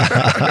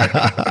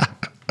on.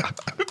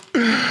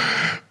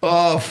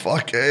 Oh,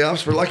 fuck. Hey,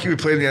 we're lucky we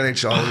played in the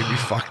NHL. We'd be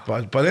fucked,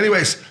 bud. But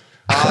anyways,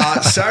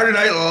 Saturday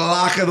night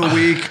lock of the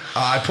week.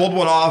 I pulled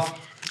one off.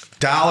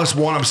 Dallas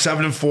won. I'm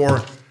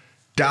 7-4.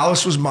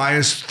 Dallas was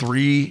minus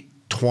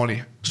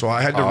 320. So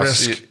I had to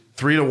risk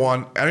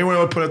 3-1. Anyone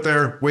would put it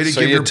there. Way to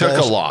give your balls. So you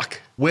took a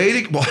lock. Well,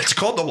 it's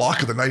called the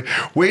lock of the night.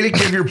 Way to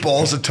give your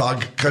balls a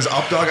tug. Because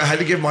up dog, I had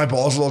to give my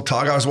balls a little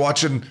tug. I was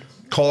watching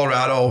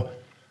Colorado.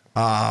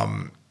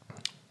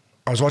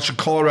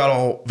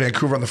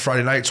 Vancouver on the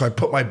Friday night. So I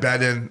put my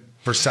bet in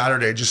for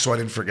Saturday just so I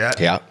didn't forget.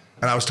 Yeah.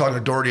 And I was talking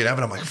to Doherty and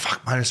Evan. I'm like,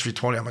 fuck, minus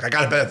 320. I'm like, I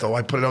got to bet it though.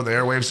 I put it on the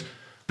airwaves.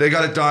 They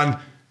got it done.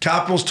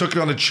 Capitals took it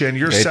on the chin.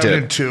 You're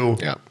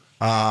 7-2. Yeah.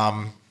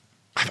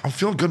 I'm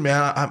feeling good,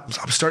 man. I'm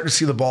starting to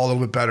see the ball a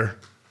little bit better.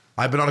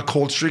 I've been on a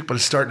cold streak, but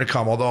it's starting to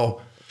come.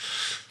 Although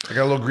I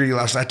got a little greedy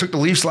last night. I took the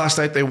Leafs last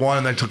night. They won.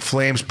 And then I took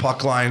Flames,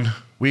 puck line.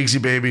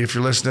 Weegsy, baby. If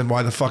you're listening,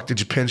 why the fuck did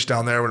you pinch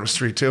down there when it was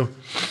 3-2?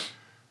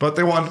 But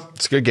they won.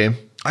 It's a good game.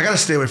 I got to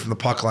stay away from the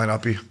puck line,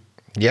 Uppy.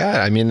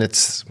 Yeah, I mean,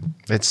 it's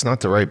not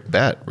the right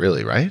bet,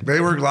 really, right? They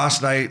were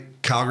last night.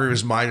 Calgary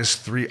was minus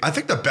 3. I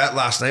think the bet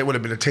last night would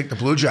have been to take the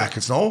Blue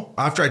Jackets, no?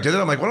 After I did it,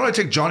 I'm like, why don't I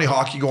take Johnny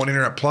Hockey going in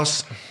here at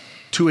plus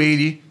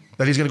 280,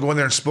 that he's going to go in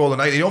there and spoil the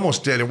night. He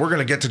almost did, and we're going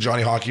to get to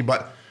Johnny Hockey.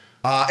 But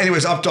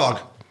anyways, Updog,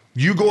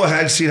 you go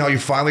ahead, seeing how you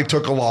finally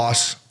took a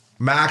loss.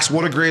 Max,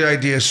 what a great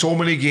idea. So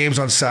many games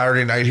on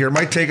Saturday night here. It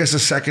might take us a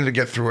second to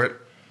get through it.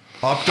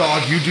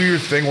 Updog, you do your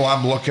thing while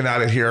I'm looking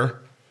at it here.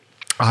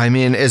 I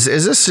mean, is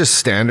this just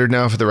standard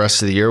now for the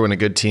rest of the year when a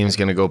good team's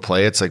going to go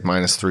play? It's like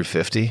minus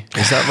 350.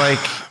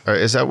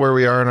 Is that where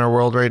we are in our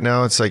world right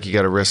now? It's like you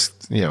got to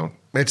risk,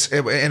 It's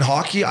in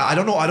hockey. I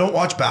don't know. I don't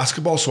watch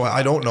basketball, so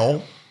I don't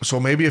know. So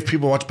maybe if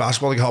people watch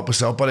basketball, they can help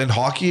us out. But in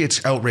hockey,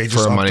 it's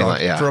outrageous. For a money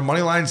line, yeah. For a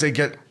money lines, they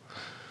get.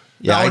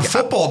 Yeah, now in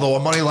football, though, a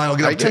money line will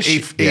get up to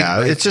 8.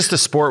 Yeah, it's just a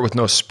sport with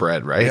no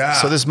spread, right? Yeah.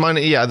 So there's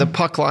money. Yeah, the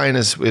puck line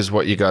is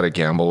what you got to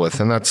gamble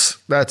with, and that's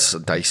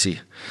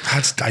dicey.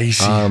 That's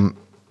dicey.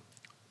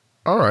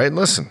 All right,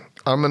 listen.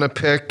 I'm gonna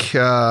pick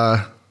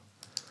the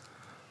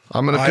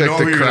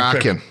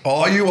Kraken.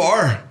 Oh, you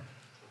are.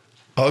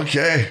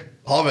 Okay,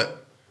 love it.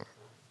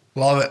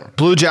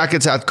 Blue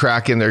Jackets at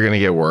Kraken. They're gonna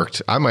get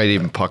worked. I might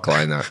even puck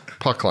line that.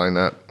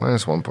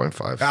 Minus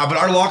 1.5. Yeah, but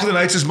our lock of the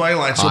nights is money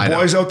line. So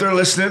boys out there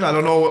listening, I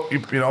don't know,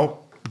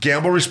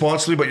 gamble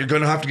responsibly, but you're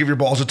gonna have to give your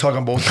balls a tug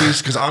on both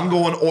these because I'm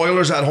going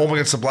Oilers at home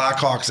against the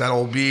Blackhawks.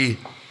 That'll be.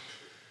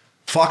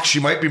 Fuck, she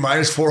might be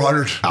minus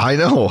 400. I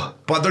know,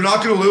 but they're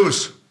not gonna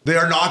lose. They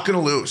are not going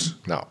to lose.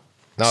 No,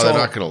 they're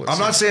not going to lose. I'm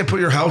not saying put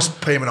your house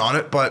payment on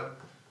it, but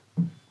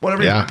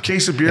whatever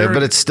case of beer. Yeah,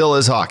 but it still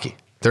is hockey.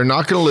 They're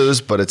not going to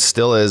lose, but it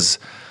still is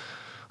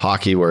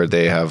hockey where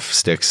they have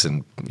sticks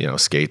and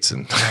skates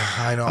and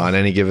I know on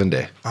any given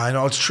day. I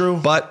know it's true,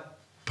 but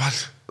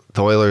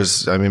the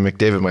Oilers. I mean,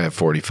 McDavid might have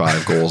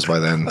 45 goals by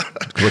then.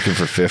 Looking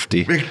for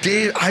 50.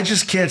 McDavid, I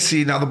just can't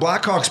see now. The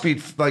Blackhawks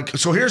beat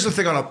so. Here's the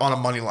thing on a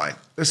money line.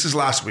 This is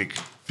last week.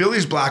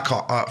 Phillies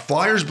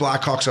Flyers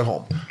Blackhawks at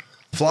home.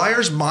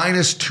 Flyers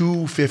minus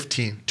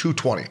 215,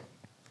 220.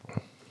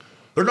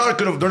 They're not a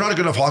good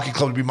enough hockey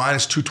club to be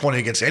minus 220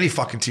 against any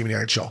fucking team in the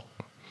NHL.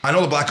 I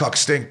know the Blackhawks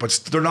stink, but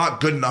they're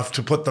not good enough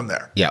to put them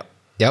there. Yep.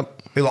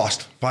 They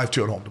lost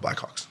 5-2 at home to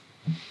Blackhawks.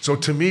 So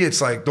to me, it's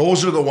like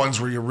those are the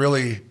ones where you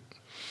really,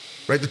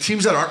 right? The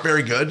teams that aren't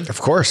very good. Of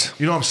course.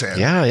 You know what I'm saying?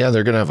 Yeah,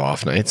 they're going to have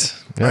off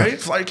nights. Yeah. Right?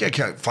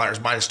 Flyers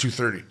minus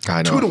 230.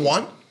 I know.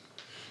 2-1.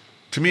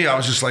 To me, I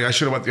was just like, I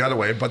should have went the other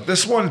way. But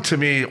this one, to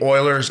me,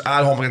 Oilers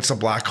at home against the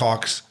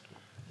Blackhawks.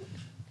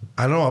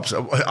 I don't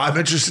know. I'm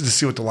interested to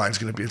see what the line's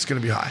going to be. It's going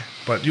to be high.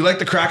 But you like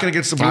the Kraken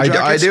against the Blue Jackets?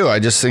 I do. I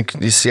just think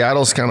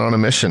Seattle's kind of on a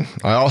mission.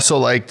 I also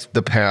like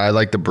the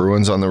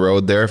Bruins on the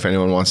road there. If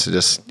anyone wants to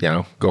just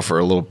go for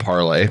a little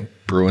parlay,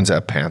 Bruins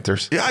at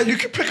Panthers. Yeah, you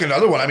can pick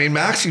another one. I mean,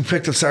 Maxie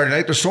picked it Saturday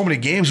night. There's so many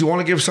games. You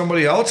want to give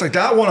somebody else like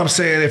that one? I'm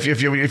saying if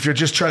you're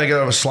just trying to get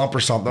out of a slump or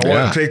something, I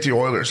want to take the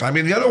Oilers. I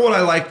mean, the other one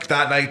I like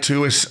that night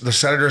too is the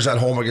Senators at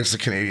home against the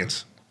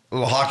Canadiens. A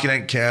little hockey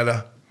night in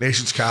Canada,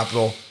 nation's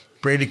capital.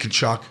 Brady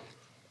Tkachuk.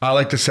 I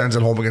like the Sens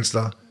at home against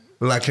the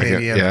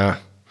Canadian. Yeah.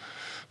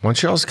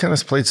 Montreal's kind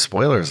of played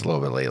spoilers a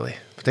little bit lately.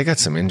 But they got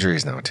some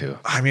injuries now, too.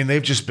 I mean,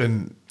 they've just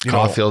been...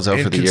 Caulfield's out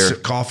for the year.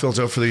 Caulfield's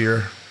out for the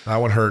year. That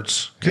one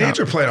hurts. Canadians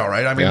are playing all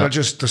right. I mean,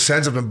 the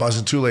Sens have been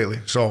buzzing too lately.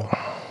 So,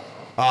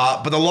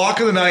 but the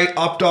lock of the night,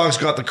 Updog's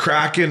got the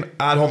Kraken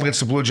at home against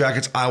the Blue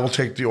Jackets. I will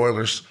take the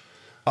Oilers.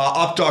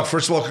 Updog,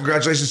 first of all,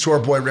 congratulations to our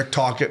boy Rick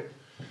Tocchet.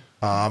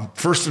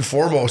 First and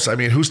foremost, I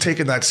mean, who's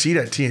taking that seat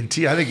at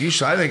TNT? I think you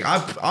should. I think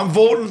I'm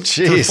voting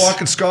for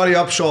fucking Scotty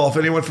Upshaw. If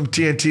anyone from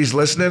TNT's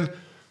listening,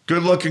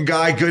 good looking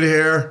guy, good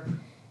hair.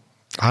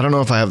 I don't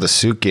know if I have the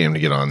suit game to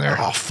get on there.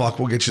 Oh fuck,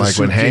 we'll get you. Like the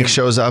suit when Hank game.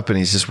 shows up and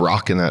he's just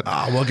rocking that.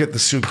 We'll get the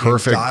suit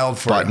perfect game dialed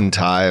for button him.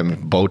 tie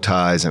and bow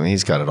ties. I mean,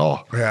 he's got it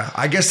all. Yeah,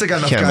 I guess they got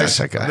enough Can't guys. miss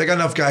that guy. They got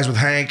enough guys with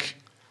Hank.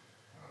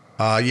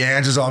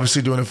 Jans is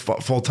obviously doing it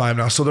full time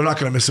now, so they're not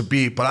going to miss a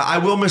beat. But I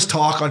will miss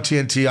Talk on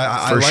TNT.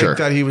 I like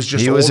that he was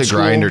just he was old a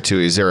grinder too.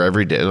 He's there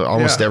every day,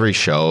 almost every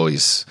show.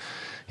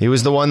 He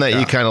was the one that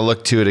you kind of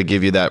look to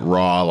give you that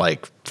raw,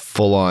 like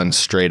full on,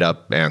 straight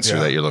up answer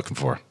that you're looking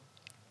for.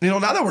 Now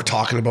that we're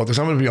talking about this,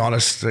 I'm going to be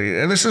honest,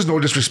 and this is no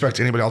disrespect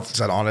to anybody else that's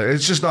on it.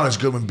 It's just not as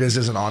good when Biz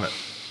isn't on it,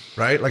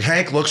 right? Like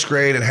Hank looks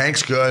great and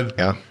Hank's good.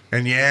 Yeah.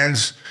 And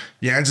Jans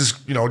is,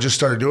 just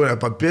started doing it,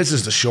 but Biz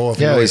is the show.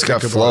 He's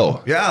got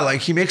flow. Yeah, like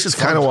he makes it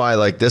fun. Kind of why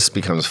like this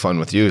becomes fun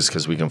with you is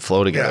because we can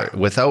flow together. Yeah.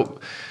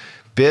 Without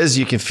Biz,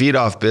 you can feed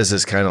off Biz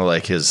as kind of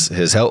like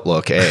his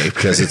outlook,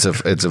 because it's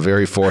a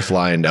very fourth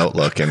lined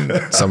outlook,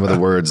 and some of the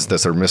words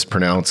that are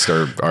mispronounced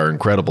are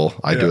incredible.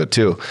 I do it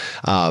too.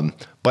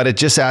 But it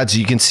just adds,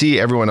 you can see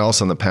everyone else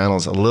on the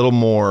panels a little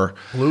more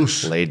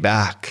loose, laid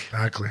back.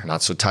 Exactly.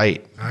 Not so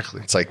tight.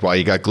 Exactly. It's like why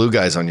you got glue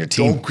guys on your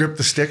team. Don't grip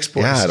the sticks,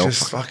 boys. Yeah,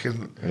 just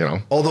fucking,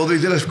 Although they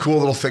did a cool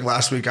little thing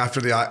last week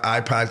after the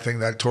iPad thing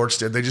that Torch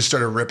did. They just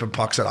started ripping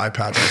pucks at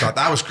iPads. I thought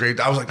that was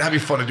great. I was like, that'd be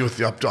fun to do with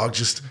the Updog,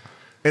 just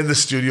in the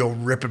studio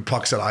ripping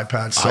pucks at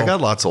iPads. So, I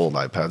got lots of old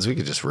iPads. We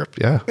could just rip.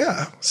 Yeah.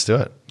 Let's do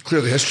it.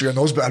 Clear the history on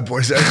those bad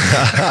boys.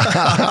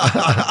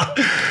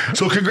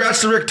 So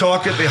congrats to Rick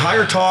Tocchet. They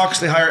hire Talks,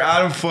 they hire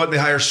Adam Foote, they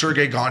hire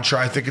Sergei Gonchar.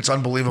 I think it's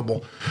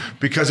unbelievable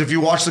because if you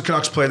watch the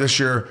Canucks play this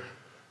year,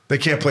 they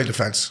can't play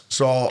defense.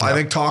 So I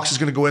think Talks is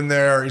going to go in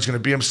there. He's going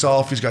to be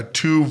himself. He's got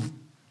two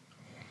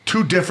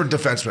different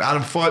defensemen.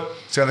 Adam Foote,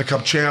 Stanley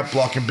Cup champ,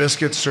 blocking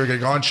biscuits. Sergei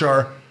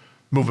Gonchar,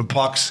 moving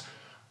pucks.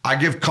 I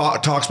give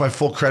Talks my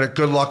full credit.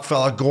 Good luck,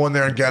 fella. Go in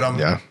there and get him.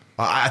 Yeah.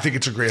 I think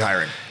it's a great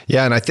hiring.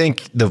 Yeah, and I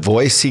think the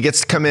voice, he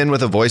gets to come in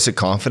with a voice of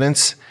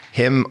confidence.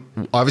 Him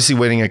obviously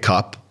winning a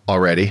cup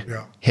already.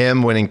 Yeah.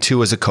 Him winning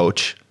 2 as a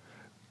coach.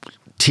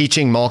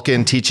 Teaching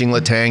Malkin, teaching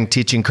Letang,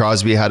 teaching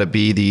Crosby how to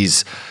be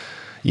these,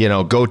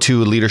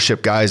 go-to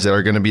leadership guys that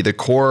are going to be the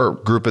core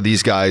group of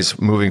these guys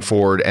moving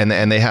forward.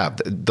 And they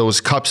have.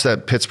 Those cups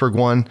that Pittsburgh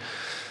won,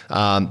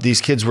 these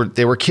kids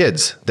were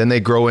kids. Then they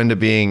grow into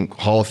being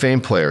Hall of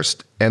Fame players.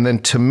 And then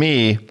to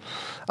me,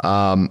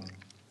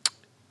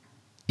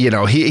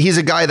 he's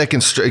a guy that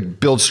can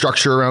build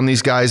structure around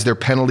these guys. Their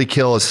penalty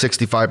kill is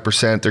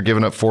 65%. They're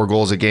giving up 4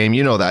 goals a game.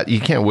 You know that.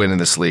 You can't win in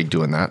this league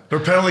doing that. Their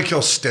penalty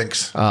kill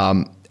stinks.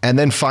 And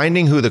then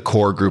finding who the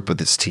core group of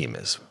this team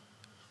is.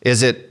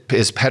 Is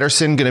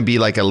Pettersson going to be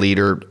like a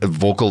leader, a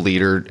vocal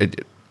leader?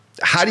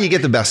 How do you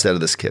get the best out of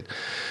this kid?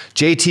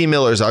 JT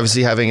Miller is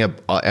obviously having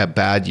a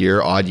bad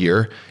year, odd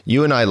year.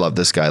 You and I loved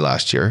this guy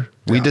last year.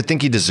 We did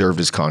think he deserved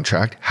his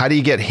contract. How do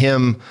you get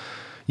him...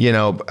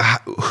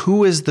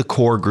 who is the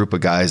core group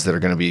of guys that are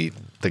going to be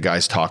the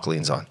guys Talk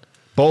leans on?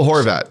 Bo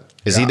Horvat.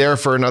 Is he there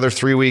for another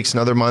 3 weeks,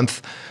 another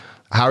month?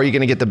 How are you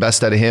going to get the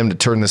best out of him to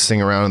turn this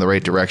thing around in the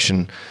right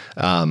direction?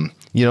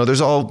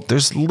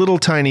 There's little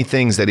tiny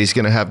things that he's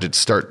going to have to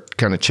start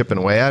kind of chipping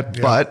away at.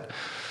 Yeah. But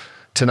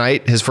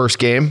tonight, his first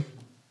game,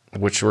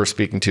 which we're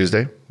speaking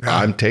Tuesday,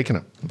 I'm taking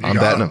him. I'm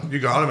betting him. You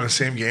got him in the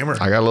same gamer.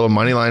 I got a little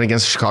money line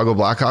against the Chicago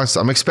Blackhawks.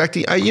 I'm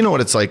expecting, you know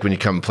what it's like when you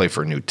come and play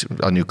for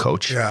a new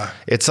coach. Yeah.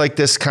 It's like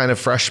this kind of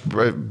fresh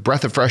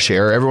breath of fresh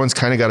air. Everyone's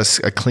kind of got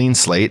a clean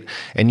slate,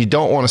 and you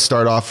don't want to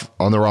start off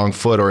on the wrong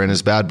foot or in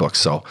his bad book.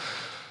 So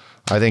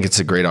I think it's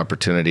a great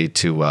opportunity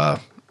to,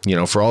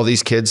 for all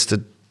these kids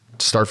to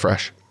start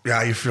fresh.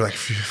 Yeah, you feel like,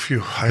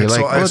 phew. I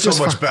had so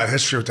much bad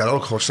history with that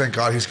old coach. Thank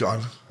God he's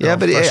gone. Yeah,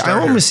 but I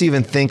almost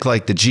even think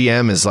like the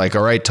GM is like,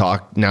 all right,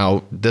 Talk,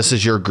 now this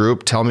is your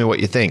group. Tell me what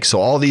you think. So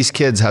all these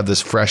kids have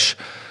this fresh,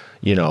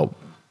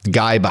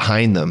 guy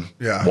behind them,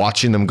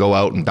 watching them go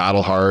out and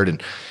battle hard.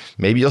 And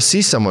maybe you'll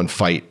see someone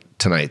fight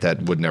tonight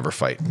that would never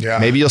fight. Yeah.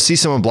 Maybe you'll see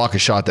someone block a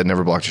shot that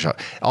never blocked a shot.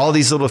 All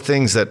these little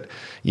things that,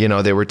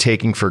 they were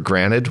taking for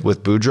granted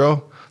with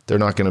Boudreau, they're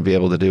not going to be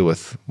able to do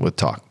with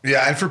Talk.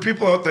 Yeah, and for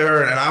people out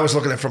there, and I was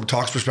looking at it from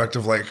Talk's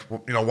perspective, like,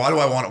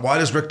 why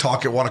does Rick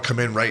Tocchet want to come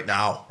in right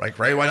now? Like,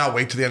 right? Why not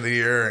wait to the end of the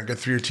year and get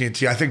through your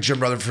TNT? I think Jim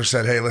Rutherford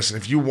said, hey, listen,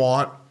 if you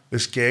want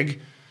this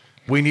gig,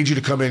 we need you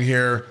to come in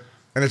here.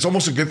 And it's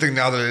almost a good thing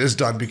now that it is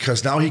done,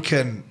 because now he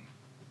can,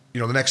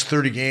 the next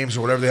 30 games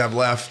or whatever they have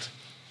left,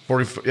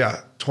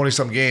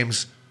 20-some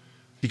games,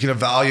 he can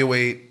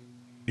evaluate,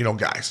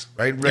 guys,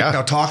 right?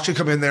 Now, Talk should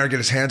come in there, get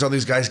his hands on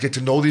these guys, get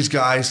to know these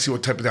guys, see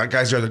what type of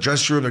guys they are in the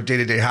dressing room, their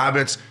day-to-day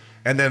habits.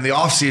 And then the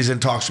offseason,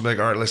 Talk should be like,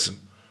 all right, listen,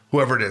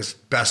 whoever it is,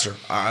 Besser,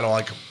 I don't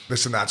like him,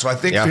 this and that. So I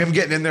think for him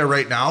getting in there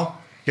right now,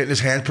 getting his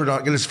handprint on,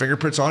 getting his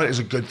fingerprints on it is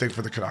a good thing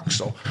for the Canucks.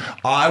 So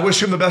I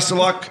wish him the best of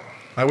luck.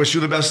 I wish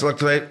you the best of luck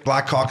today.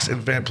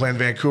 Blackhawks playing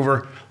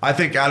Vancouver. I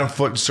think Adam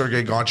Foote and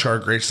Sergei Gonchar are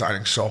great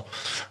signings. So,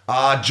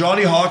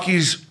 Johnny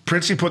Hockey's,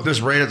 Princey put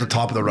this right at the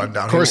top of the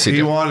rundown. Of course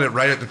he wanted it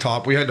right at the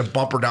top. We had to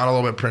bump her down a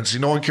little bit, Princey.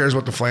 No one cares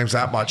about the Flames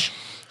that much.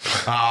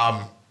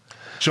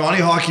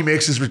 Johnny Hockey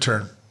makes his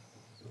return.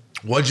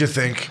 What'd you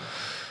think?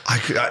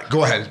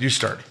 Go ahead. You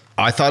start.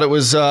 I thought it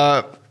was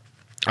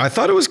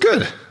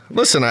good.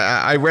 Listen,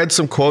 I read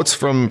some quotes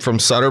from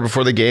Sutter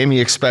before the game. He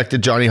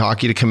expected Johnny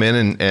Hockey to come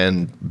in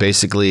and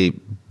basically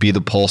be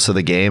the pulse of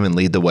the game and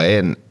lead the way.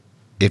 And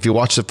if you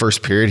watch the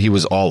first period, he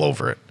was all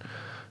over it,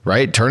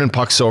 right? Turning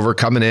pucks over,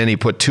 coming in. He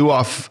put two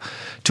off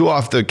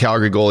the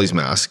Calgary goalie's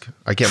mask.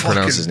 I can't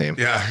pronounce his name.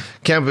 Yeah.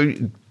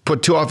 Can't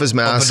put two off his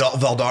mask.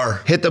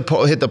 Valdar. Hit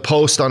the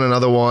post on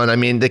another one. I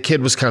mean, the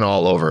kid was kind of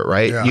all over it,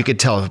 right? Yeah. You could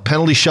tell.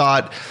 Penalty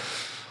shot.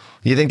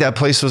 You think that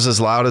place was as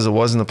loud as it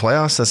was in the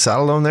playoffs, that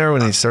Saddledome there,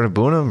 when he started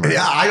booing him? Or?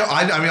 Yeah,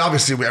 I mean,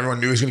 obviously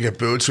everyone knew he was going to get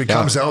booed. So he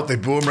comes out, they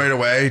boo him right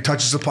away. He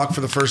touches the puck for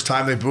the first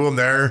time, they boo him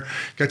there.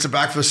 Gets it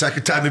back for the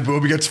second time, they boo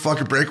him. He gets a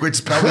fucking breakaway, it's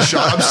a penalty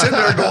shot. I'm sitting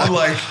there going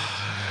like,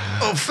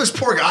 oh, this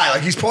poor guy.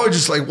 Like, he's probably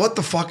just like, what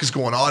the fuck is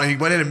going on? And he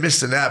went in and missed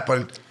the net,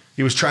 but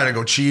he was trying to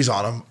go cheese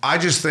on him. I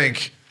just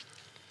think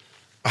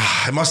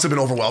it must have been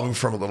overwhelming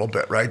for him a little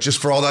bit, right? Just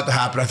for all that to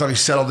happen. I thought he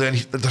settled in.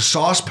 The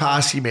sauce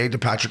pass he made to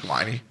Patrick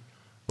Laine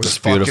was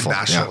fucking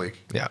National League.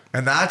 Yeah.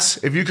 And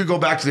that's, if you could go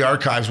back to the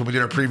archives when we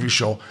did our preview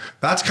show,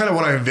 that's kind of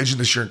what I envisioned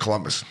this year in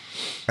Columbus.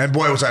 And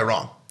boy, was I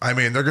wrong. I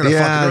mean, they're going to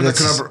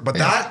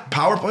that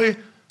power play,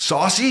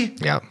 saucy.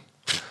 Yeah.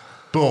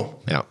 Boom.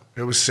 Yeah.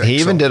 It was sick. He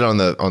even did on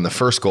the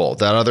first goal,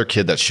 that other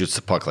kid that shoots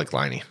the puck like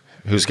Laine,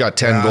 who's got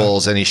 10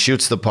 goals, and he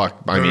shoots the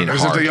puck,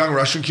 Is it the young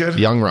Russian kid?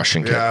 Young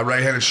Russian kid. Yeah,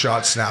 right-handed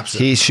shot, snaps it.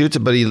 He shoots it,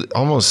 but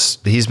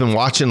he's been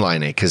watching Laine,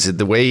 because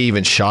the way he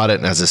even shot it,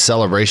 and as a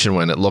celebration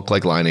when it looked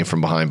like Laine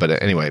from behind.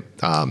 But anyway,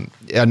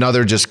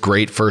 another just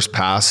great first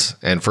pass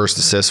and first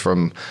assist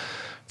from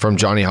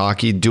Johnny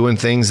Hockey, doing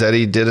things that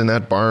he did in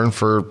that barn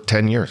for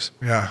 10 years.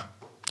 Yeah.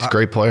 He's a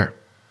great player.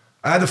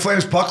 I had the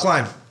Flames puck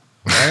line.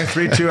 Right?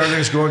 3-2,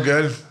 everything's going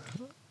good.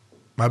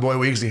 My boy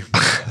Weegsy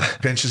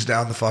pinches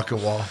down the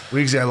fucking wall.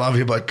 Weegsy, I love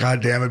you, but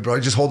God damn it, bro.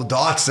 You just hold the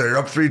dots there. You're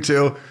up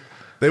 3-2.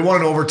 They won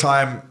in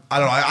overtime. I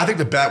don't know. I think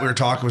the bet we were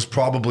talking was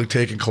probably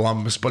taking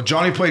Columbus, but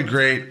Johnny played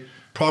great.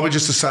 Probably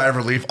just a sigh of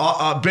relief.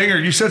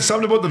 Binger, you said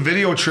something about the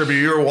video tribute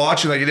you were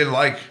watching that you didn't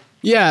like.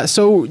 Yeah,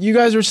 so you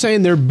guys were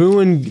saying they're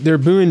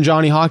booing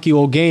Johnny Hockey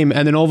all game,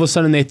 and then all of a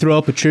sudden they throw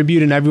up a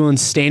tribute and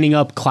everyone's standing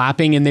up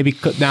clapping, and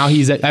now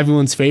he's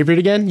everyone's favorite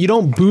again. You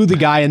don't boo the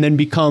guy and then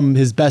become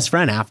his best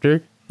friend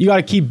after. You got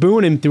to keep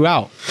booing him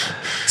throughout.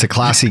 It's a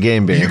classy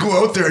game, baby. You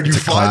go out there and you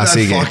find that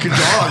fucking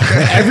dog.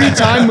 Every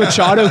time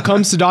Machado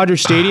comes to Dodger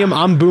Stadium,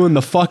 I'm booing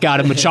the fuck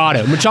out of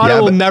Machado.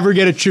 Machado will never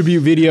get a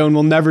tribute video and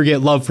will never get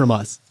love from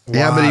us.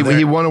 Yeah, but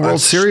he won a World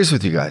Series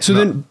with you guys. So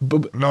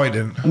no, he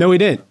didn't. No, he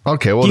didn't.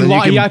 Okay, well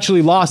he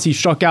actually lost. He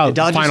struck out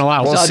the final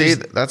out. Well, see,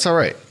 that's all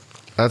right.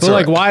 That's but all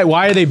like, right.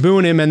 why are they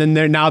booing him? And then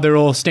they're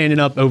all standing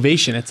up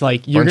ovation. It's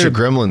like bunch of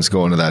gremlins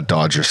going to that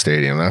Dodger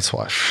Stadium. That's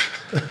why.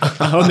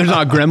 Oh, there's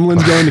not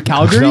gremlins going to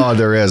Calgary? No,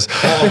 there is.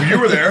 Oh, you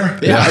were there.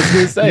 Yeah, I was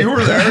gonna say you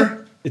were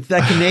there. It's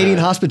that Canadian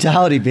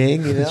hospitality,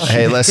 Bing. You know?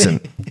 Hey, listen.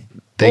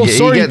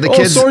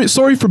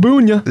 Sorry for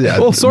booing you.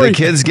 Yeah, sorry.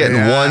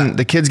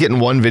 The kid's getting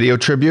one video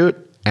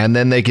tribute, and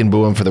then they can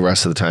boo him for the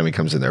rest of the time he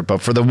comes in there.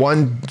 But for the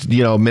 1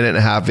 minute and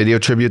a half video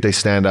tribute, they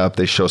stand up,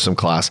 they show some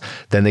class,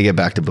 then they get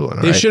back to booing.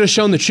 They should have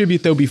shown the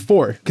tribute though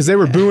before, because they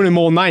were booing him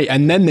all night,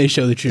 and then they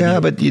show the tribute. Yeah,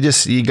 but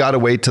you got to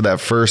wait till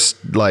that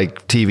first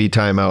TV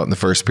timeout in the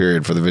first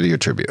period for the video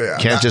tribute. Yeah,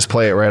 can't just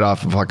play it right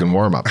off of fucking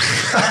warm up.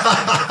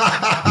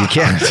 You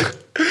can't.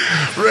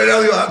 Right now,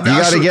 you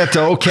got to get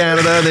to "Oh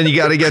Canada," then you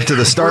got to get to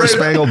the Star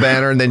Spangled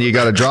Banner, and then you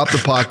got to drop the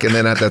puck, and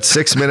then at that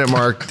 6 minute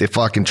mark, the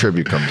fucking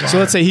tribute comes on. So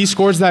let's say he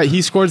scores that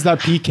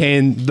PK,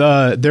 and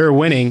they're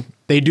winning.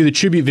 They do the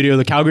tribute video.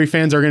 The Calgary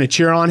fans are going to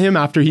cheer on him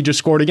after he just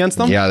scored against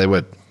them. Yeah, they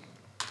would.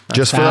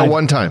 Just for that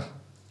one time,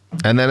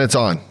 and then it's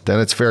on. Then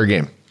it's fair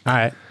game. All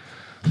right.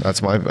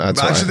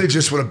 Imagine they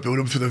just would have booed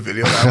him through the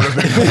video. That would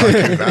have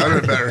been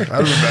better. That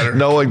would have been better.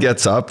 No one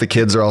gets up. The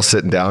kids are all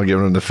sitting down,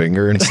 giving him the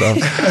finger and stuff.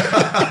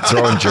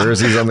 Throwing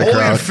jerseys on the crowd.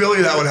 Only in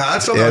Philly that would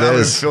have. Something that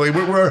in Philly.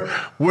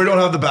 We don't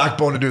have the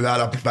backbone to do that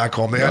up back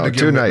home. They had to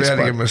give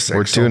him a stick.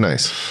 We're too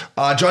nice.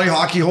 Johnny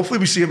Hockey, hopefully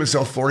we see him in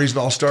South Florida. He's an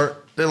all-star.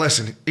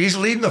 listen, he's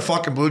leading the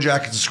fucking Blue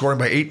Jackets in scoring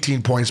by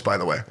 18 points, by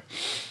the way.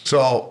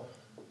 So,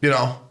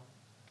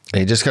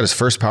 He just got his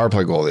first power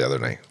play goal the other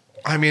night.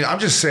 I mean, I'm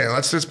just saying,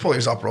 let's pull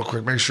these up real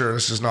quick. Make sure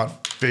this is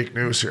not fake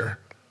news here.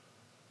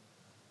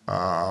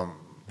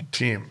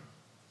 Team.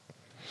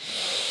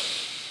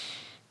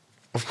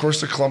 Of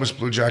course, the Columbus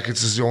Blue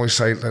Jackets is the only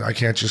site that I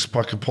can't just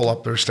fucking pull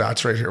up their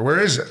stats right here. Where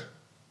is it?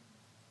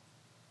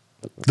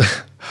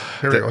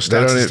 Here we go.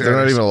 They're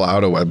not even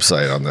allowed a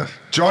website on the.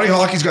 Johnny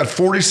Hockey's got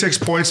 46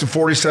 points in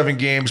 47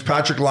 games.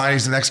 Patrick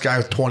Liney's the next guy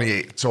with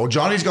 28. So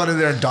Johnny's got in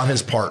there and done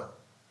his part.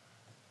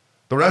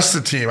 The rest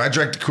of the team, I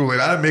drank the Kool-Aid.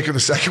 I didn't make it the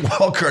second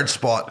wild card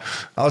spot.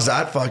 How's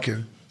that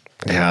fucking?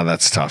 Yeah,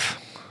 that's tough.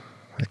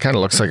 It kind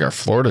of looks like our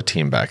Florida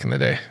team back in the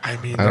day. I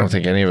don't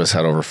think any of us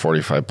had over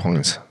 45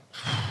 points.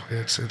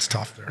 It's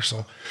tough there.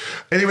 So,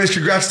 anyways,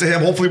 congrats to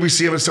him. Hopefully we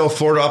see him in South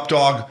Florida. Up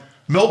dog.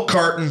 Milk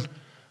carton.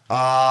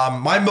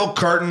 My milk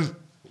carton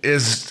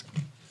is,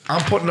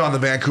 I'm putting on the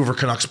Vancouver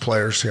Canucks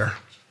players here.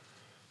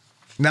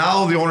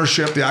 Now the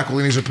ownership, the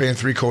Aquilinis are paying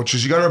 3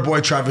 coaches. You got our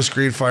boy Travis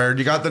Green fired.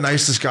 You got the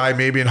nicest guy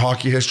maybe in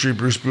hockey history,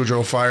 Bruce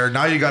Boudreau, fired.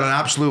 Now you got an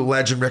absolute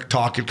legend, Rick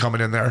Tocchet,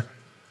 coming in there.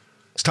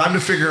 It's time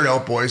to figure it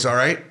out, boys, all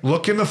right?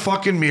 Look in the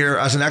fucking mirror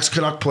as an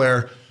ex-Canuck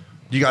player.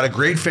 You got a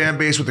great fan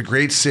base with a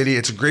great city.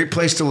 It's a great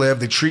place to live.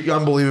 They treat you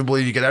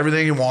unbelievably. You get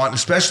everything you want,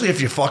 especially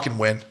if you fucking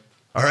win.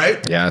 All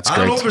right? Yeah, it's great. I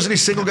don't know if there's any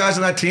single guys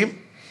on that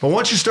team, but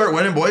once you start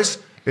winning, boys,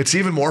 it's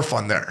even more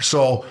fun there.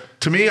 So,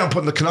 to me, I'm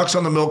putting the Canucks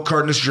on the milk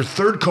carton. This is your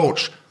third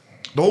coach.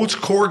 Those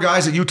core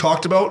guys that you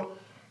talked about,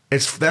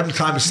 it's them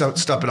time to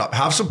step it up.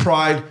 Have some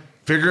pride.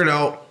 Figure it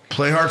out.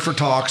 Play hard for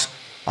talks.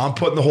 I'm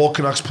putting the whole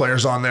Canucks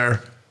players on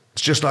there.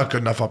 It's just not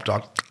good enough up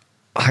dog.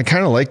 I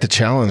kind of like the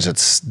challenge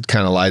that's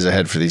kind of lies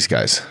ahead for these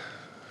guys.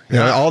 You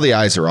know, all the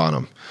eyes are on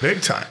them.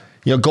 Big time.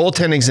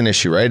 Goaltending's an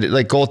issue, right?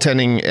 Like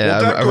goaltending.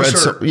 I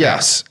read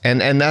yes,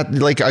 and that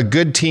like a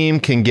good team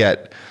can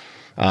get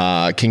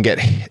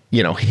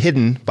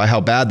hidden by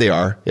how bad they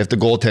are if the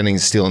goaltending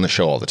is stealing the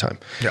show all the time.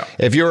 Yeah.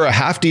 If you're a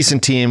half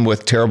decent team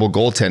with terrible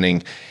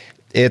goaltending,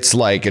 it's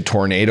like a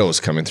tornado's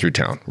coming through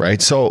town,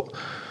 right? So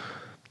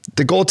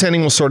the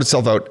goaltending will sort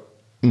itself out.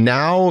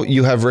 Now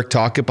you have Rick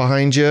Tocchet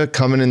behind you,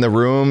 coming in the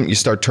room. You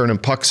start turning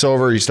pucks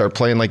over. You start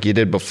playing like you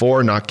did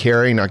before, not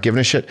caring, not giving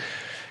a shit.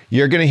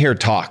 You're going to hear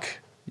talk.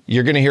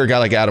 You're going to hear a guy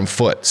like Adam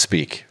Foote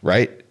speak,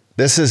 right?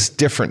 This is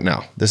different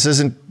now. This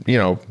isn't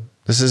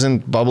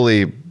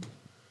bubbly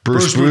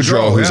Bruce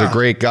Boudreau, who's a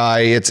great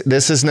guy.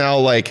 This is now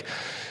like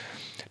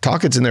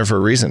Tocchet's in there for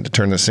a reason, to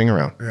turn this thing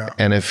around. Yeah.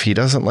 And if he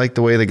doesn't like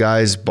the way the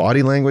guys'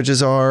 body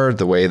languages are,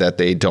 the way that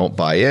they don't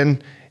buy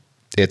in,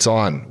 it's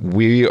on.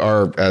 We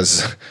are,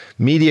 as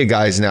media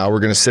guys now, we're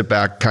going to sit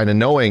back kind of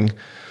knowing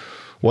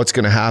what's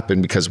going to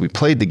happen because we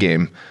played the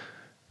game.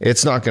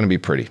 It's not going to be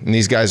pretty. And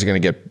these guys are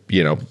going to get,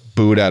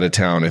 booed out of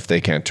town if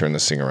they can't turn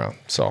this thing around.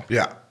 So,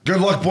 yeah.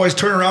 Good luck, boys.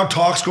 Turn around,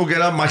 talks, go get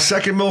them. My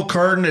second milk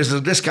carton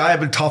is this guy. I've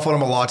been tough on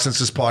him a lot since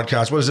this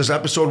podcast. What is this,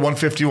 episode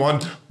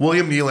 151?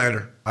 William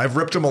Nylander. I've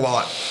ripped him a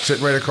lot,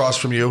 sitting right across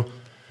from you.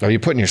 Are you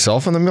putting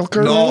yourself on the milk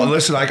carton? No,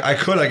 listen, I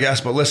could, I guess,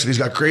 but listen, he's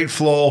got great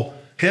flow.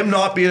 Him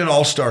not being an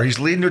all-star, he's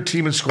leading their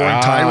team in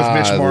scoring, tied with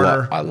Mitch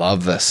Marner. I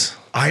love this.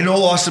 I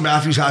know Austin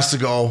Matthews has to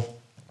go.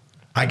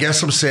 I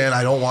guess I'm saying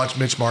I don't want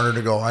Mitch Marner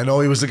to go. I know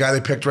he was the guy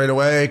they picked right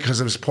away because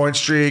of his point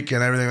streak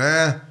and everything.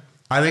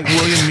 I think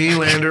William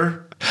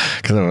Nylander.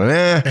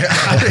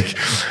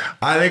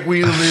 I think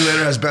William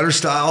Nylander has better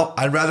style.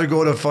 I'd rather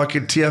go to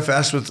fucking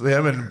TFS with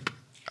him. And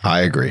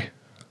I agree.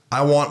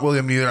 I want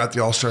William Nylander at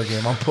the All-Star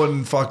game. I'm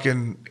putting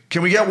fucking...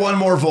 Can we get one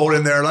more vote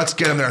in there? Let's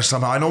get him there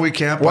somehow. I know we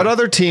can't. What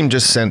other team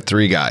just sent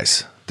 3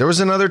 guys? There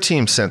was another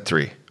team sent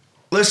 3.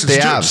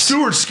 Listen,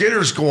 Stuart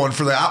Skinner's going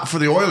for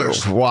the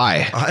Oilers.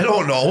 Why? I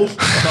don't know.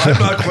 I'm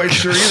not quite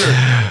sure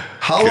either.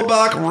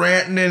 Hellebuyck,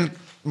 Rantanen,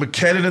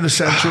 McKinnon in the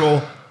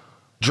Central,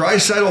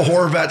 Draisaitl,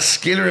 Horvat,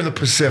 Skinner in the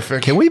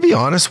Pacific. Can we be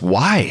honest?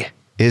 Why?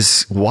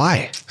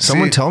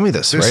 Someone tell me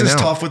this right now. This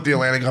is tough with the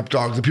Atlantic Cup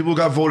dog. The people who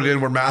got voted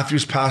in were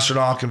Matthews,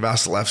 Pasternak, and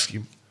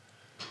Vasilevsky.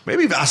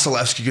 Maybe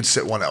Vasilevsky could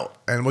sit one out,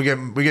 and we get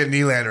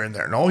Nylander in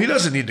there. No, he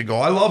doesn't need to go.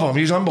 I love him.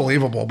 He's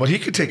unbelievable, but he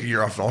could take a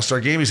year off an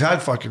All-Star game. He's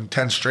had fucking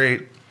 10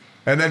 straight.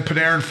 And then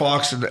Panarin,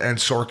 Fox, and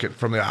Sorkin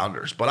from the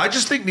Islanders. But I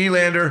just think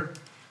Nylander,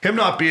 him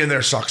not being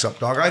there sucks up,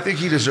 dog. I think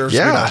he deserves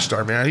to be an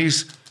All-Star, man.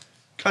 He's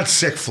got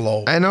sick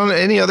flow. And on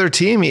any other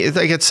team,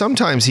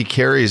 sometimes he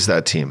carries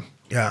that team.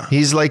 Yeah.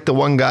 He's like the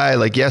one guy,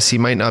 like, yes, he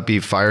might not be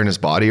firing his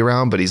body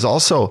around, but he's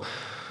also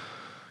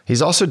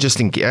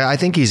just, I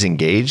think he's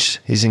engaged.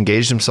 He's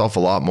engaged himself a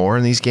lot more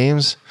in these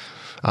games.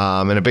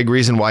 And a big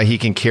reason why he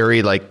can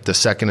carry like the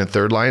second and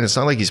third line. It's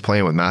not like he's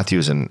playing with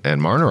Matthews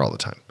and Marner all the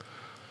time.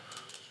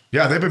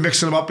 Yeah, they've been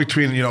mixing him up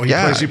between, he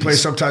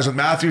plays sometimes with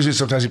Matthews and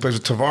sometimes he plays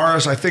with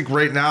Tavares. I think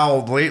right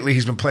now, lately,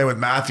 he's been playing with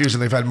Matthews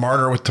and they've had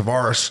Marner with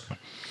Tavares.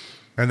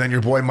 And then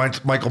your boy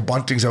Michael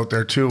Bunting's out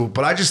there too.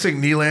 But I just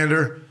think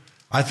Nylander,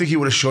 I think he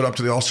would have showed up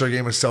to the All-Star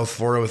game in South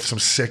Florida with some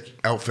sick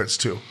outfits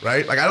too,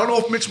 right? Like, I don't know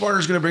if Mitch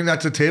Marner's going to bring that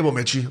to the table,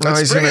 Mitchie.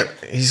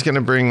 He's going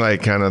to bring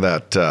like kind of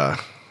that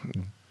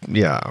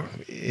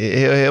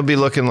he'll be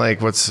looking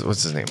like what's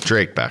his name,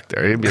 Drake back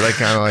there. He'll be like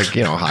kind of like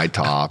high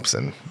tops,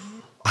 and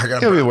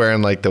he'll be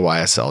wearing like the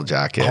YSL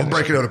jacket. I'm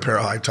breaking out a pair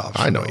of high tops.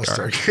 I know you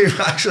are.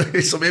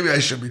 Actually, so maybe I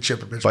should be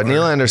chipping. But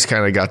Nylander's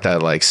kind of got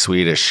that like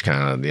Swedish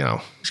kind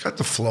of He's got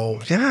the flow.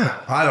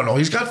 Yeah. I don't know.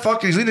 He's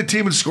leading the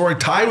team in scoring,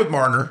 tied with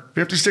Marner,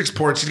 56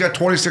 points. He's got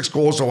 26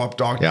 goals though up,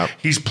 dog. Yep.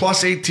 He's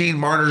plus 18.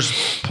 Marner's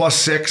plus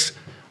 6.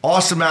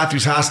 Austin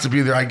Matthews has to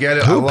be there. I get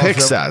it. Who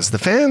picks that? The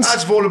fans?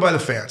 That's voted by the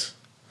fans.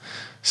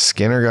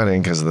 Skinner got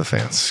in because of the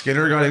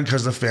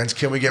fans.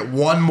 Can we get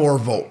one more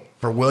vote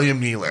for William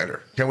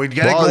Nylander? Can we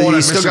get it going?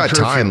 He's still got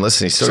time.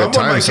 Listen, he's still got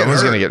time.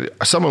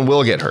 Someone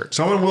will get hurt.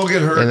 Someone will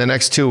get hurt in the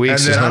next 2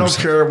 weeks. And then I don't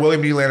care.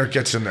 William Nylander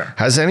gets in there.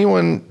 Has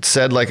anyone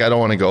said like I don't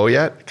want to go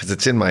yet? Because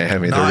it's in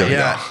Miami. Not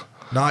yet.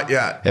 Not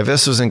yet. If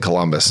this was in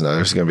Columbus,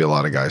 there's going to be a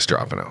lot of guys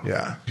dropping out.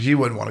 Yeah, he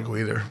wouldn't want to go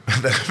either.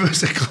 If it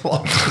was in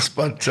Columbus,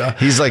 but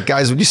he's like,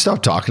 guys, would you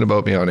stop talking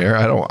about me on air?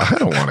 I don't want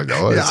to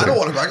go. I don't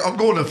want to go. I'm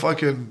going to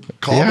fucking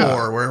Cabo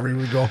or wherever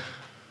we go.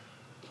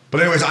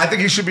 But anyways, I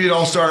think he should be an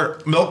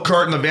all-star. Milk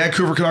Carton, the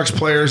Vancouver Canucks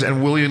players,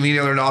 and William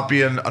Nylander not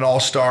being an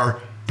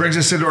all-star brings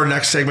us into our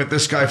next segment.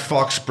 This Guy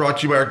Fucks, brought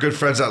to you by our good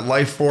friends at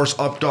Life Force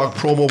Updog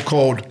promo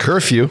code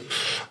Curfew.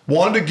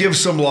 Wanted to give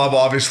some love,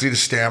 obviously, to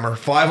Stammer.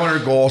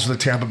 500 goals in the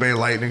Tampa Bay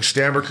Lightning.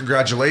 Stammer,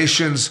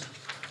 congratulations.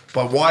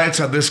 But Wyatt's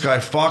on This Guy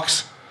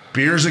Fucks.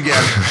 Beers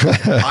again.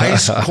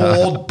 Ice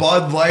cold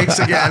Bud Lights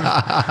again.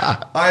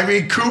 I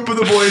mean, Coop and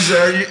the boys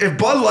there. If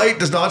Bud Light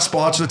does not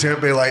sponsor the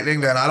Tampa Bay Lightning,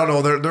 then I don't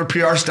know. Their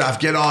PR staff,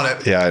 get on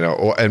it. Yeah, I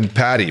know. And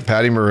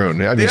Patty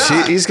Maroon. I mean,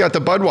 he's got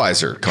the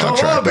Budweiser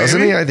contract,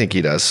 doesn't he? I think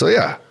he does. So,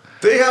 yeah.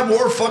 They have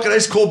more fucking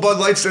ice cold Bud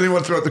Lights than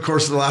anyone throughout the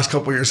course of the last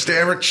couple of years.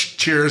 Stammer,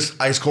 cheers,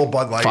 ice cold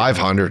Bud Light.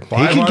 500. He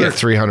can get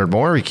 300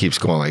 more. He keeps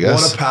going, I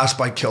guess. What a pass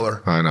by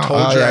Killer. I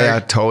know.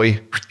 Toey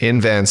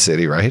in Van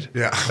City, right?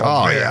 Yeah.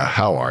 Oh yeah.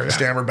 How are you?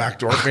 Stammer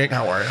backdoor.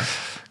 How are you?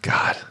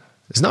 God,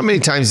 there's not many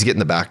times he's getting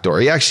the back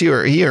door.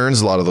 He earns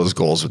a lot of those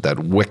goals with that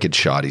wicked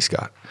shot he's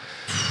got.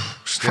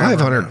 Stammer,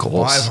 500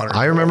 goals.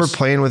 I remember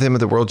playing with him at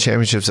the World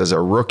Championships as a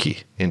rookie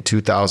in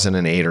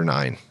 2008 or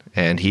 9,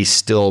 and he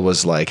still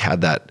was like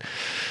had that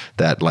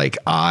like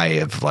eye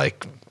of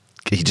like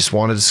he just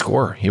wanted to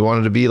score. He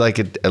wanted to be like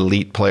an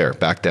elite player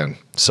back then.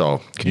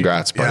 So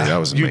congrats, buddy. That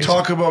was amazing. You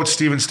talk about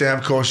Steven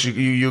Stamkos,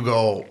 you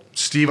go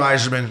Steve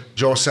Yzerman,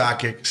 Joe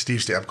Sakic, Steve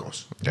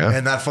Stamkos. Yeah.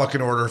 And that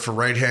fucking order for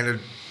right-handed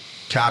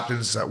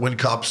captains that win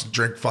cups and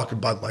drink fucking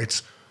Bud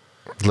Lights.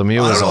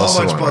 Lemieux was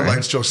also I don't know how much Bud right?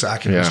 Lights Joe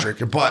Sakic was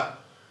drinking, but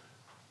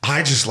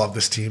I just love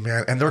this team,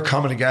 man. And they're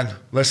coming again.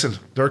 Listen,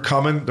 they're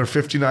coming. They're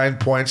 59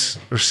 points.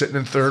 They're sitting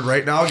in third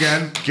right now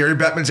again. Gary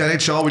Bettman's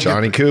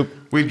NHL. Coop.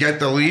 We'd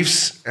get the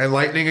Leafs and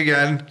Lightning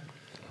again.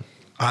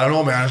 I don't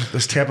know, man.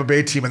 This Tampa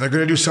Bay team. And they're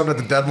going to do something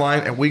at the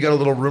deadline. And we got a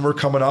little rumor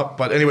coming up.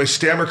 But anyway,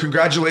 Stammer,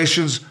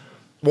 congratulations.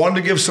 Wanted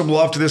to give some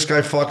love to This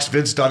Guy Fucks.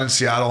 Vince Dunn in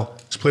Seattle.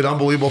 He's played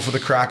unbelievable for the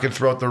Kraken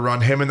throughout the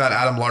run. Him and that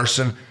Adam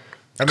Larson.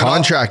 And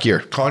Contract year.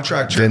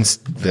 Vince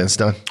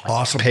Dunn.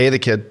 Awesome. Pay the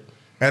kid.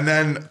 And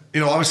then,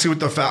 obviously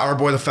with our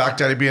boy, the Fat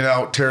Daddy being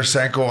out,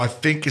 Tarasenko, I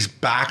think is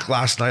back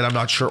last night. I'm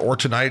not sure, or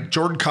tonight.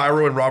 Jordan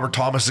Cairo and Robert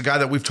Thomas, the guy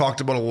that we've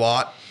talked about a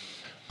lot.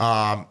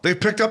 They've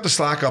picked up the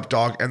slack up,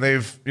 dog, and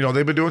they've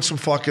been doing some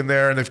fucking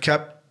there, and they've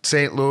kept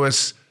St.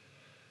 Louis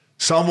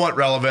somewhat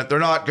relevant. They're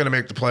not going to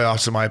make the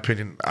playoffs, in my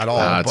opinion, at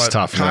all. It's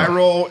tough.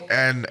 Cairo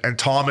and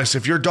Thomas,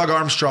 if you're Doug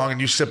Armstrong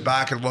and you sit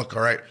back and look,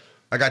 all right,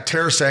 I got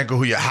Tarasenko,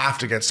 who you have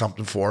to get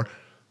something for,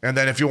 and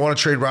then if you want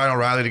to trade Ryan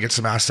O'Reilly to get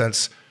some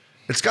assets.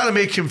 It's got to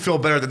make him feel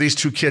better that these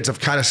two kids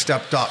have kind of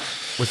stepped up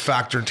with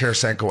Factor and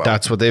Tarasenko out.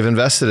 That's what they've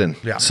invested in.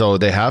 Yeah. So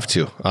they have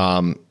to.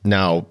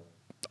 Now,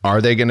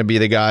 are they going to be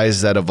the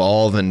guys that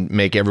evolve and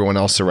make everyone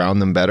else around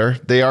them better?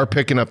 They are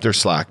picking up their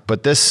slack.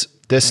 But this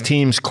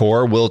team's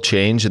core will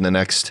change in the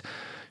next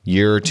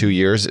year or 2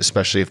 years,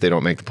 especially if they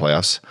don't make the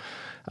playoffs.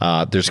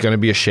 There's going to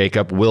be a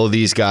shakeup. Will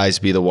these guys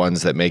be the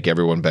ones that make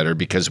everyone better?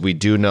 Because we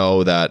do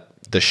know that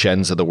the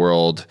Shens of the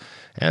world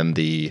and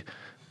the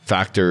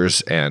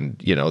Factors and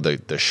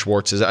the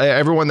Schwartzes,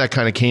 everyone that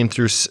kind of came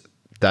through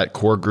that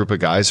core group of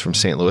guys from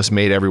St. Louis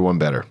made everyone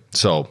better.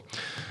 So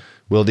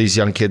will these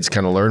young kids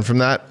kind of learn from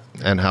that,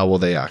 and how will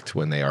they act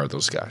when they are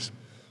those guys?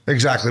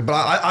 Exactly. But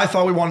I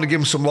thought we wanted to give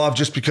them some love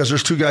just because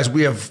there's two guys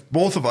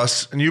both of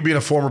us, and you being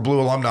a former Blue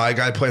alumni, a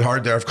guy who played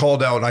hard there, have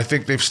called out, and I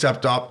think they've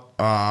stepped up.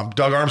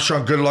 Doug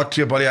Armstrong, good luck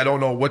to you, buddy. I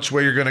don't know which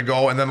way you're going to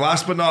go. And then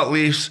last but not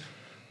least,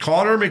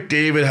 Connor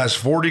McDavid has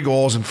 40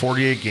 goals in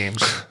 48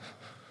 games.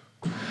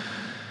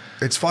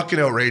 It's fucking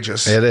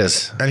outrageous. It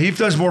is. And he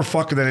does more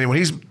fucking than anyone.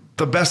 He's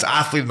the best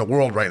athlete in the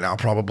world right now,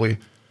 probably.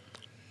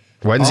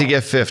 When does he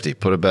get 50?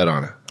 Put a bet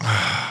on it.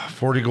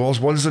 40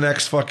 goals. When's the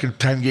next fucking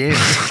 10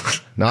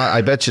 games? No,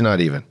 I bet you not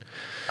even.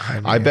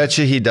 I bet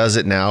you he does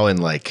it now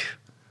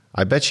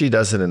I bet you he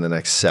does it in the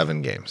next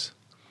 7 games.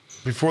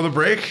 Before the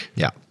break?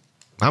 Yeah.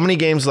 How many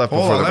games left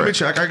before the break? Let me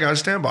check. I got to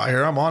stand by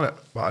here. I'm on it.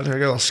 I got a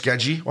little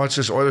sketchy. Watch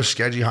this Oilers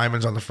sketchy.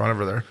 Hyman's on the front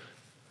over there.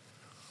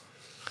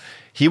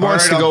 He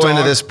wants to go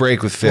into this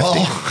break with 50.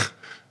 Well,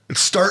 It's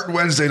starting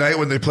Wednesday night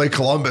when they play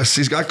Columbus.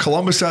 He's got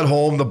Columbus at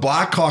home, the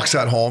Blackhawks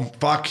at home.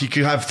 Fuck, he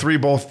could have 3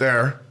 both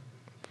there.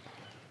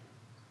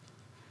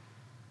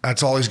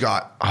 That's all he's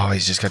got. Oh,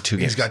 he's just got 2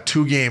 games. He's got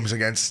 2 games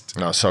against.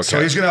 No, so So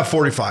he's going to have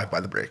 45 by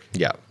the break.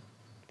 Yeah.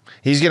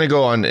 He's going to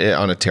go on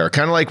a tear.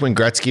 Kind of like when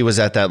Gretzky was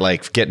at that,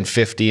 like getting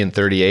 50 and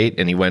 38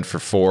 and he went for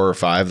 4 or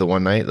 5 the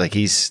one night. Like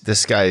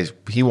this guy,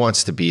 he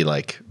wants to be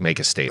like, make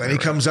a statement. Then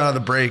he comes out of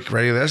the break,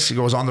 ready to this. He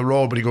goes on the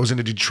road, but he goes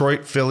into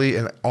Detroit, Philly,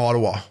 and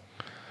Ottawa.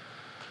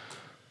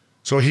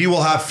 So he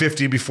will have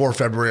 50 before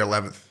February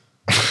 11th.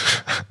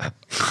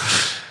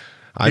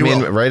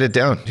 Write it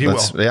down. He will.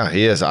 Yeah,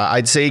 he is.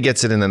 I'd say he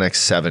gets it in the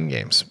next 7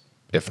 games,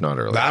 if not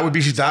earlier. That would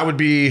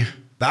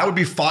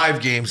be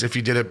 5 games if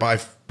he did it by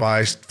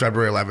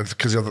February 11th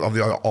because of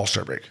the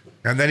All-Star break.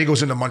 And then he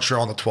goes into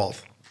Montreal on the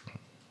 12th.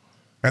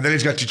 And then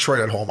he's got Detroit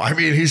at home. I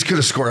mean, he's going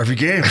to score every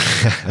game.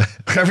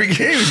 Every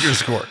game he's going to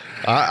score.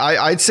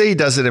 I'd say he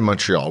does it in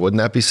Montreal. Wouldn't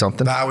that be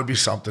something? That would be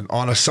something.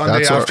 On a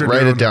Sunday afternoon.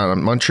 Write it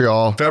down.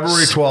 Montreal.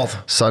 February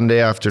 12th.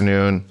 Sunday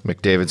afternoon.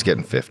 McDavid's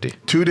getting 50.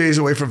 2 days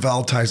away from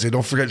Valentine's Day.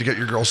 Don't forget to get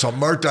your girl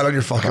something. Mark that on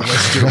your fucking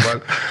list too.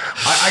 But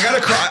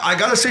I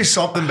gotta say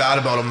something bad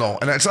about him though.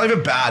 And it's not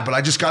even bad, but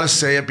I just gotta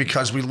say it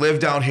because we live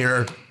down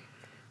here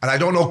and I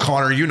don't know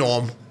Connor. You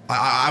know him.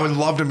 I would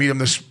love to meet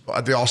him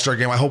at the All-Star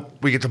game. I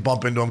hope we get to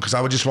bump into him because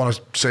I would just want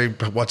to say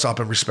what's up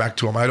and respect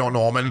to him. I don't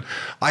know him, and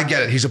I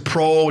get it. He's a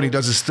pro and he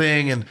does his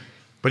thing,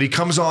 but he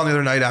comes on the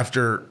other night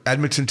after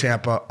Edmonton,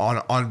 Tampa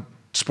on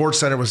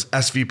SportsCenter was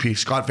SVP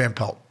Scott Van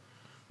Pelt.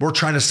 We're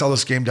trying to sell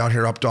this game down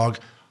here, up dog.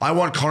 I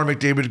want Connor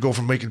McDavid to go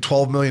from making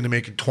 $12 million to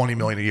making $20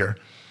 million a year.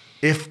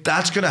 If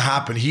that's going to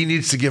happen, he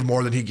needs to give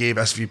more than he gave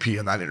SVP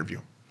in that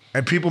interview.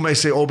 And people may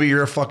say, Obi,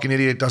 you're a fucking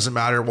idiot. It doesn't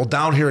matter. Well,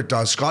 down here it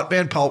does. Scott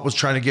Van Pelt was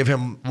trying to give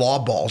him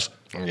lob balls.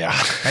 Yeah.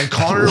 And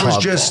Connor was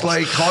just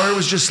like,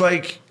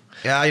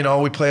 yeah, you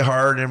know, we play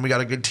hard and we got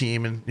a good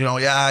team. And, you know,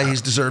 yeah, he's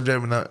deserved it.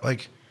 And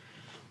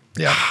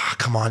yeah,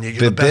 come on, you're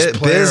the best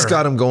player. Biz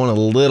got him going a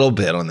little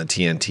bit on the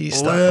TNT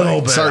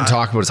stuff. Starting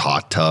talking about his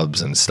hot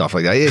tubs and stuff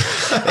like that.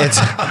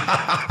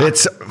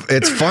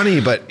 It's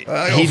funny, but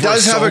he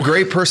does have a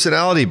great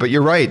personality. But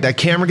you're right. That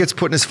camera gets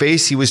put in his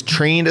face. He was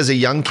trained as a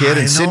young kid,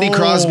 and Sidney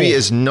Crosby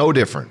is no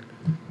different.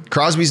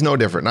 Crosby's no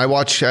different. And I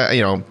watch,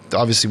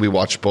 obviously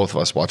both of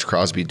us watch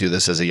Crosby do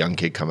this as a young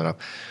kid coming up.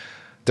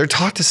 They're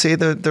taught to say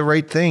the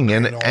right thing.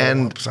 And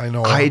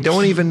I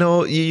don't even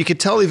know, you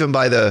could tell even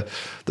by the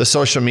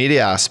social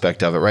media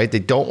aspect of it, right? They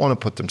don't want to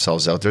put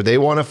themselves out there. They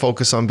want to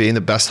focus on being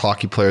the best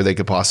hockey player they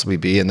could possibly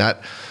be. And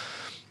that,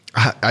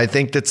 I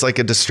think that's like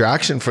a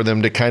distraction for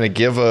them to kind of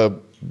give a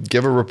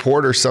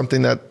reporter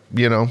something that,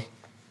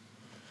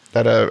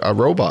 that a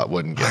robot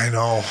wouldn't get. I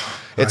know.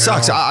 It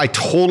sucks. I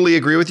totally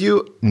agree with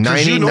you.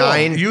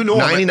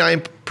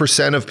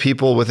 99% of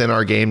people within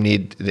our game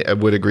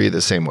would agree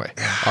the same way.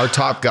 Our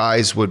top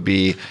guys would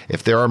be,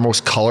 if they're our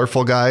most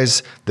colorful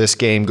guys, this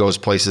game goes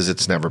places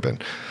it's never been.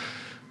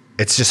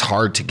 It's just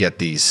hard to get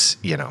these,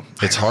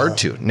 it's hard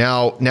to.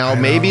 Now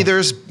maybe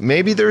there's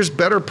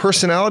better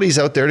personalities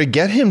out there to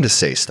get him to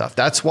say stuff.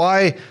 That's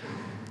why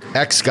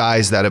ex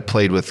guys that have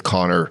played with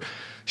Connor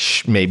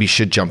maybe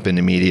should jump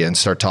into media and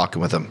start talking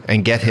with him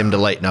and get him to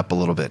lighten up a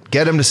little bit.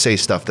 Get him to say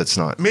stuff that's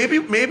not. Maybe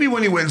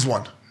when he wins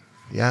one.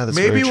 Yeah, that's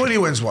maybe when he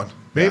wins one.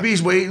 Maybe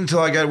he's waiting until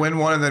I win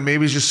one, and then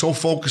maybe he's just so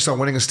focused on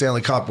winning a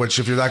Stanley Cup. Which,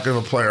 if you're that good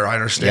of a player, I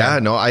understand. Yeah,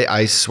 no,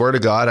 I swear to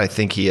God, I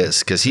think he is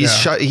because he's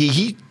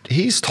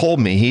he's told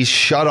me he's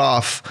shut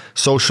off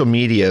social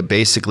media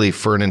basically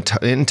for an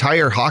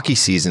entire hockey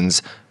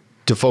seasons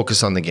to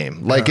focus on the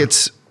game. Like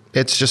it's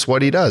just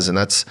what he does, and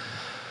that's.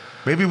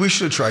 Maybe we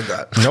should have tried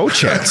that. No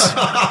chance.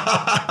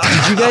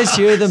 Did you guys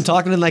hear them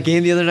talking in that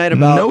game the other night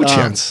about no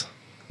chance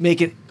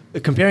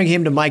comparing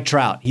him to Mike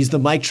Trout? He's the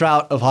Mike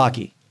Trout of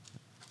hockey.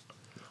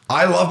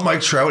 I love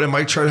Mike Trout, and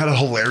Mike Trout had a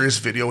hilarious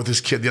video with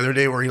his kid the other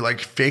day where he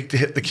faked to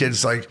hit the kid's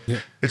so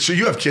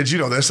you have kids, you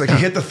know this. He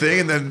hit the thing,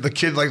 and then the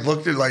kid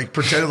looked at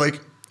pretended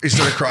he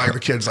started crying. The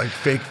kid's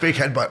fake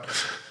headbutt.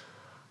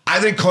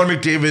 I think Connor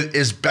McDavid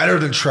is better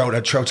than Trout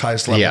at Trout's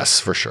highest level. Yes,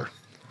 for sure.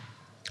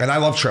 And I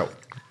love Trout.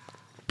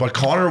 But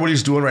Connor, what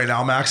he's doing right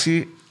now,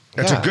 Maxie,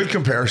 it's a good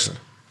comparison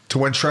to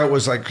when Trout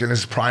was in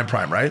his prime,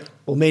 right?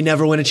 Well, may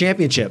never win a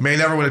championship.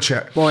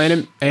 Well,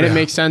 and it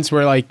makes sense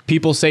where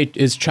people say,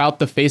 is Trout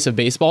the face of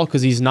baseball?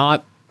 Because he's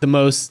not the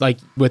most,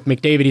 with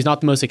McDavid, he's not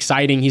the most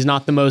exciting. He's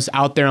not the most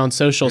out there on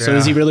social. So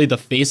is he really the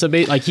face of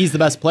it? He's the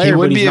best player. He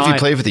would be if he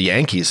played for the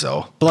Yankees,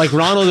 though. But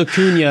Ronald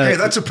Acuna. Hey,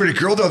 that's a pretty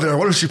girl down there.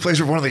 What if she plays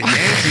for one of the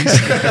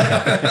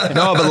Yankees?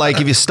 No,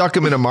 but if you stuck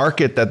him in a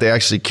market that they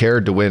actually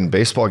cared to win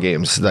baseball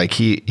games,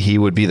 he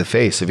would be the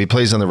face. If he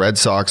plays on the Red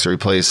Sox or he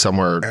plays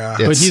somewhere. Yeah.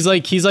 But he's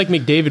like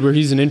McDavid, where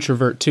he's an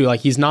introvert too.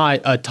 He's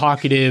not a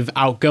talkative,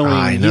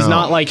 outgoing. He's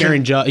not like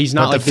Aaron Judge. He's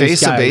not the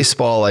face of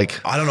baseball. I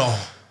don't know.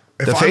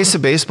 Face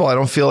of baseball, I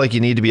don't feel like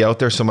you need to be out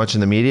there so much in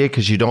the media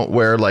because you don't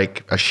wear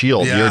a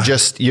shield. Yeah.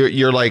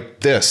 You're like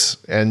this,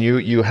 and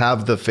you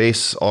have the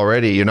face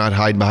already. You're not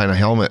hiding behind a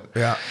helmet.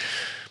 Yeah.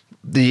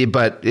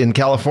 But in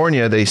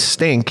California, they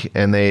stink,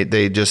 and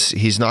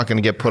he's not going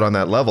to get put on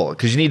that level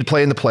because you need to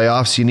play in the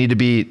playoffs. You need to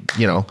be,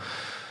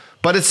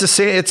 but it's the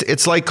same.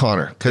 It's like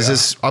Connor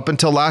because up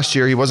until last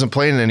year, he wasn't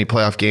playing in any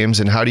playoff games.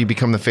 And how do you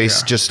become the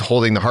face just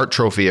holding the Hart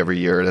Trophy every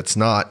year? That's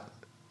not,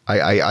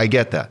 I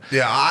get that.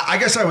 Yeah. I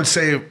guess I would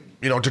say,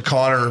 to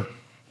Connor,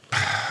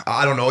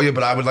 I don't know you,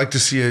 but I would like to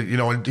see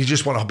it, he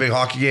just won a big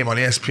hockey game on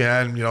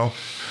ESPN,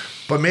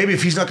 But maybe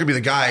if he's not going to be the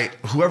guy,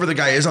 whoever the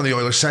guy is on the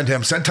Oilers, send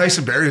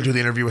Tyson Barrie to do the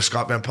interview with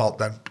Scott Van Pelt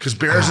then. Because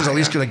Bears is at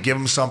least going to give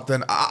him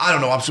something. I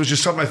don't know. So it's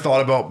just something I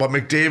thought about. But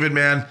McDavid,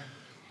 man,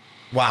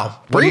 wow.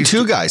 Bring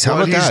two guys. How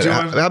about that?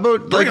 How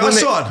about bring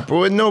us on?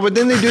 No, but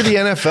then they do the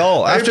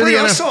NFL. After bring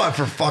the us NFL, on,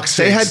 for fuck's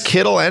sake. They had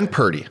Kittle and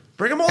Purdy.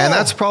 Bring them all. And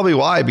that's probably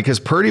why,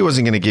 because Purdy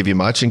wasn't going to give you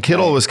much, and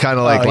Kittle was kind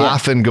of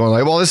laughing, going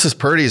like, well, this is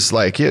Purdy's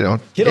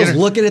Kittle's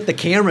looking at the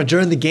camera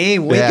during the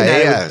game, winking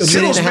at it.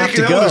 Kittle's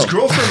making out with his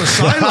girlfriend on the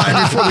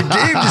sideline before the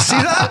game. Did you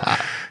see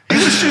that? He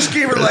was just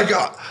gave her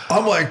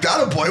I'm like,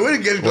 that a boy. Way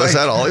to get Was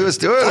that all he was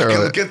doing?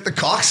 Or get the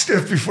cock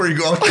stiff before you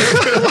go out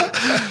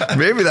there.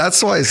 Maybe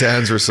that's why his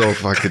hands were so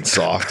fucking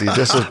soft. He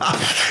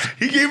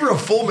gave her a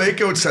full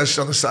makeout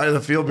session on the side of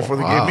the field before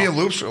the game. Me and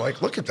Loops were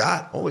like, look at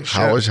that. Holy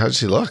shit. How'd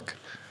she look?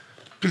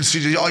 Couldn't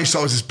see. All you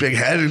saw was his big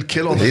head and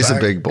Kittle. He's a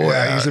big boy.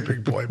 Yeah, he's a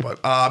big boy.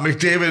 But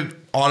McDavid,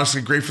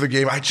 honestly, great for the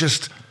game. I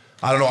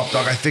don't know,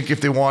 Doug. I think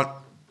if they want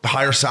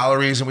higher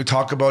salaries and we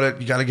talk about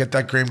it, you got to get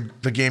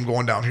the game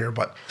going down here.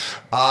 But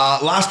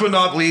last but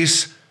not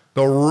least,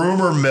 the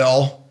rumor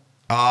mill.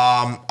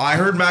 I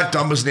heard Matt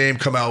Dumba's name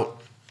come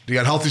out. You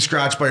got healthy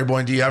scratch by your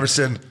boy D.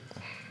 Everson,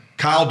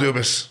 Kyle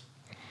Dubas,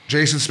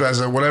 Jason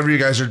Spezza, whatever you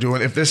guys are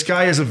doing. If this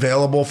guy is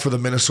available for the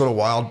Minnesota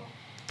Wild,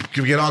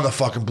 you get on the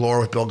fucking blower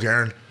with Bill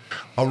Guerin.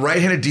 A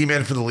right-handed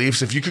D-man for the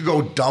Leafs. If you could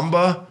go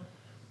Dumba,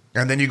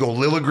 and then you go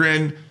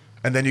Liljegren,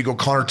 and then you go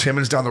Connor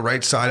Timmins down the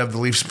right side of the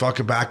Leafs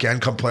fucking back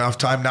end come playoff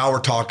time, now we're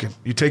talking.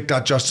 You take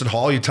that Justin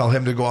Hall, you tell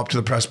him to go up to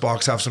the press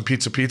box, have some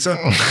pizza.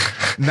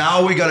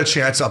 Now we got a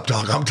chance up,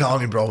 dog. I'm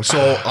telling you, bro.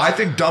 So I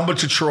think Dumba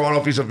to Toronto,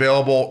 if he's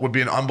available, would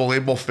be an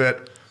unbelievable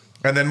fit.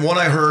 And then one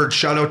I heard,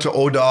 shout out to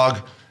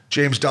O-Dog,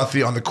 James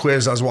Duthie on the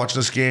quiz. I was watching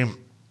this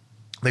game.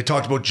 They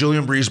talked about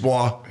Julien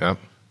Brisebois. Yep.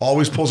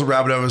 Always pulls a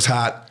rabbit out of his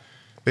hat.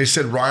 They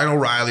said Ryan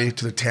O'Reilly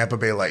to the Tampa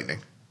Bay Lightning.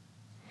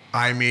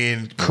 I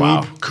mean,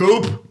 Coop.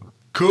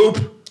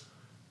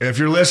 If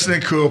you're listening,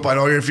 Coop, I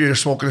know if you're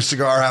smoking a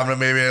cigar, having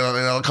maybe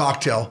a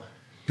cocktail.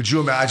 Could you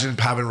imagine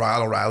having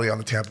Ryan O'Reilly on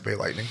the Tampa Bay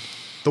Lightning?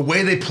 The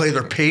way they play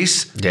their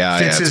pace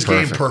fits his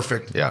game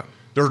perfect. Yeah.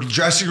 Their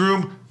dressing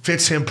room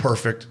fits him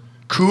perfect.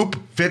 Coop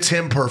fits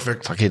him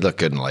perfect. Fuck, he'd look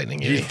good in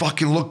Lightning. He'd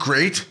fucking look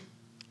great.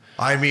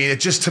 I mean, it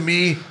just, to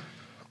me,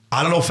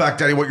 I don't know, Fact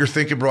Daddy, what you're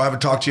thinking, bro. I haven't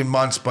talked to you in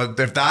months, but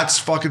if that's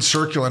fucking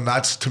circling,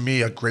 that's, to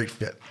me, a great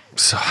fit.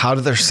 So how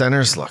do their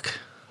centers look?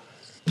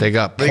 They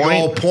go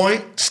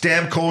Point,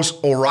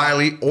 Stamkos,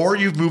 O'Reilly, or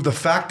you've moved the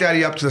Fact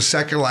Daddy up to the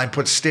second line,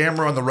 put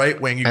Stammer on the right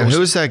wing.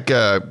 Who's that?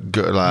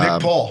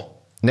 Nick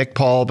Paul. Nick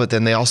Paul, but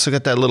then they also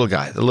got that little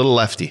guy, the little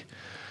lefty.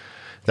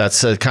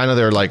 That's kind of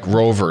their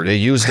rover. They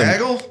used him.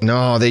 Hagel?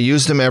 No, they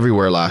used him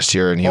everywhere last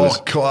year, and he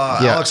was.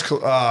 Alex.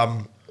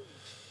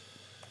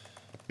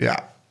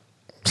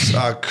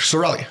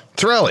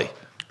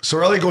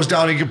 Cirelli goes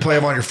down. You can play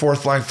him on your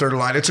fourth line, third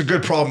line. It's a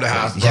good problem to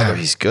have. Yeah, but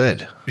he's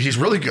good. He's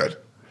really good.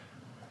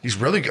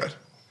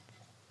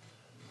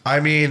 I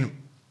mean,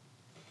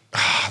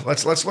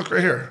 let's look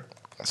right here.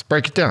 Let's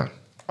break it down.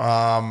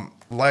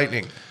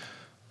 Lightning.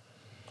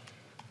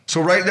 So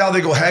right now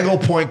they go Hagel,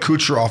 Point,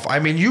 Kucherov. I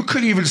mean, you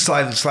could even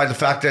slide the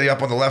Fact Daddy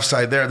up on the left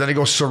side there. Then they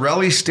go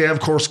Cirelli,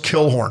 Stamkos,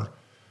 Killhorn,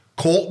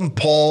 Colton,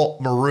 Paul,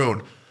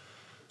 Maroon.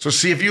 So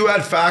see, if you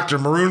add Factor,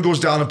 Maroon goes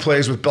down and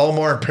plays with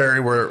Bellemare and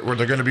Perry where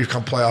they're going to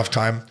become playoff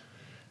time.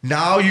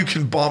 Now you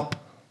can bump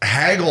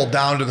Hagel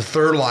down to the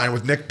third line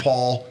with Nick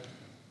Paul.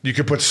 You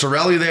can put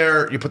Cirelli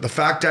there. You put the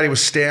Fact Daddy with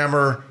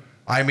Stammer.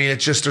 I mean,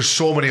 it's just, there's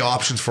so many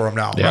options for him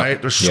now,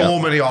 right? There's so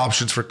many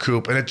options for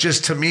Coop. And it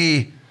just, to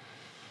me,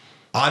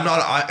 I'm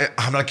not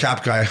a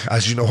cap guy,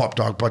 as you know, Hop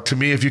Dog, but to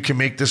me, if you can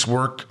make this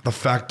work, the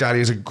Fact Daddy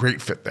is a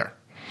great fit there.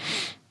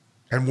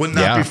 And wouldn't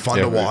that be fun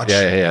to watch?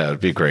 Yeah, it'd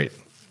be great.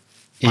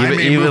 I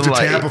may move to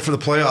Tampa for the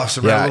playoffs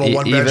and rent a little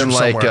one bedroom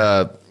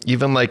somewhere.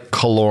 Even like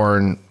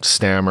Killorn,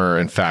 Stammer,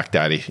 and Fact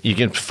Daddy. You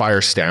can fire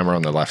Stammer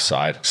on the left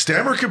side.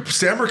 Stammer could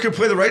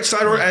play the right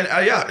side,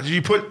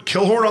 you put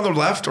Killhorn on the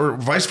left or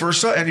vice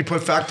versa, and you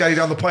put Fact Daddy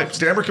down the pipe.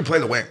 Stammer can play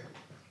the wing.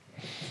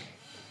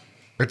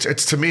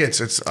 It's to me,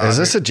 it's. Is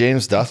this a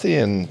James Duthie?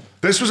 And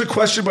this was a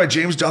question by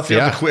James Duthie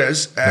on the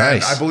quiz,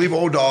 and I believe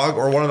O-Dog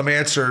or one of them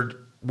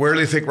answered where do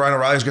they think Ryan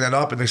O'Reilly is going to end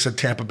up, and they said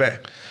Tampa Bay.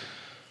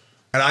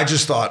 And I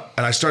just thought,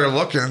 and I started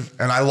looking,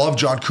 and I love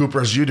John Cooper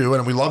as you do,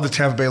 and we love the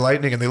Tampa Bay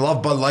Lightning, and they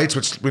love Bud Lights,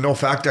 which we know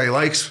Fact Daddy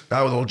likes. That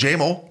was a little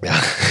JMO.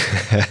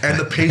 Yeah. And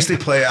the pace they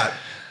play at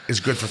is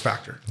good for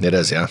Factor. It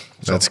is, yeah.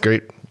 So, that's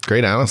great.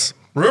 Great analysis.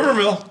 Rumor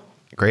mill.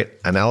 Great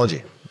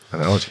analogy.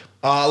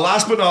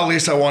 Last but not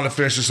least, I want to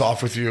finish this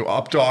off with you.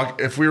 Updog,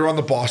 if we were on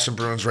the Boston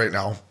Bruins right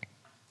now,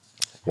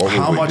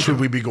 how much would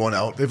we be going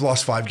out? They've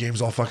lost 5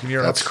 games all fucking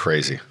year. That's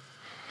crazy.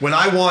 When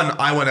I won,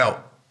 I went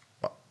out.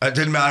 It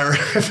didn't matter.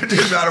 It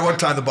didn't matter what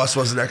time the bus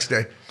was the next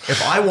day.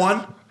 If I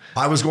won,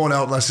 I was going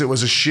out unless it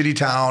was a shitty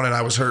town and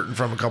I was hurting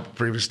from a couple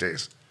previous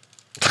days.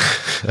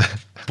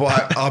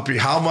 But Uppy,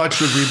 how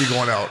much would we be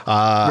going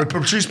out? Would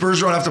Patrice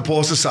Bergeron have to pull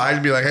us aside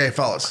and be like, hey,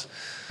 fellas,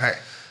 hey?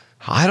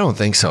 I don't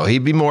think so.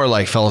 He'd be more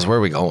like, fellas, where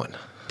are we going?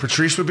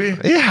 Patrice would be?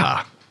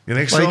 Yeah. You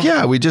think so? Like,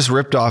 yeah, we just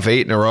ripped off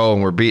 8 in a row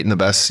and we're beating the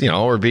best,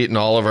 we're beating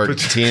all of our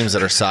teams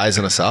that are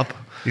sizing us up.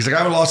 He's like, I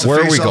haven't lost a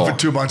face off in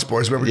 2 months,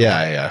 boys. Where we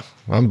going? Yeah.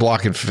 I'm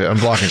blocking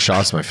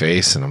shots in my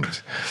face, and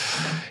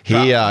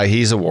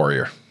he's a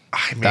warrior.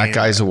 I mean, that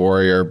guy's a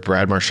warrior.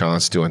 Brad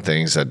Marchand's doing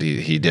things that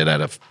he did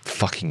at a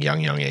fucking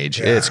young age.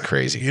 Yeah. It's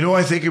crazy. You know,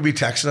 I think he'd be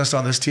texting us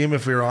on this team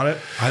if we were on it.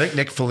 I think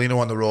Nick Foligno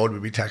on the road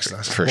would be texting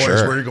us. For boys, sure.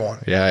 Where are you going?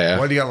 Yeah.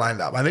 What do you got lined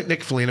up? I think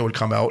Nick Foligno would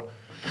come out.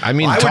 I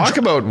mean, talk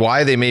about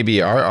why they maybe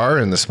are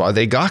in the spot.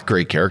 They got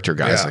great character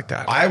guys like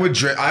that. I would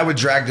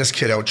drag this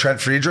kid out. Trent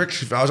Friedrich.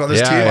 If I was on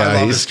this team,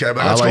 I love this kid.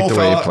 But let's like go, the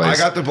way he fella. plays.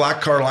 I got the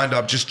black car lined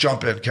up. Just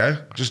jump in, okay?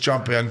 Just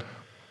jump in.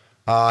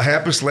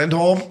 Hampus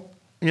Lindholm.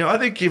 I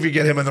think if you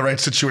get him in the right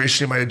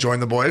situation, he might have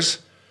joined the boys.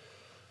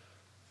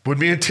 Would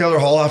me and Taylor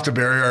Hall have to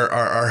bury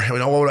our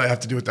what would I have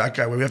to do with that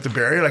guy? Would we have to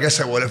bury it? I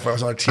guess I would if I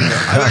was on a team.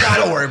 I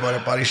don't worry about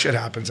it, buddy. Shit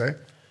happens, eh?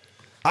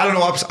 I don't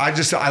know.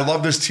 I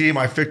love this team.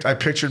 I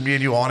pictured me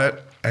and you on it.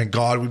 And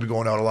God, we'd be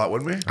going out a lot,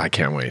 wouldn't we? I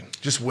can't wait.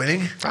 Just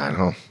winning? I don't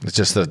know. It's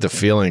just the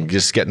feeling,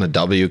 just getting a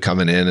W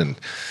coming in and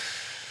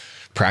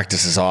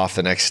practices off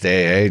the next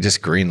day, eh?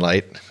 Just green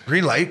light.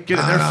 Green light. Get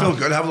in there, feel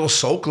good, have a little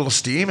soak, a little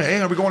steam.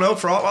 Hey, are we going out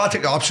for all? I'll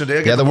take option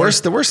day. Yeah, the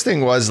worst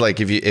thing was like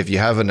if you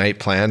have a night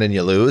planned and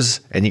you lose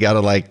and you got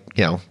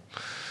to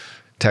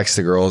text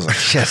the girls like,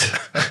 shit,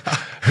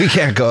 we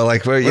can't go.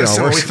 Like we're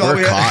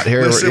caught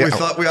here. Listen,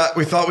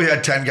 we thought we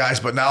had 10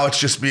 guys, but now it's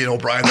just me and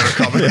O'Brien that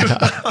are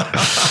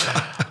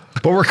coming.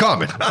 But we're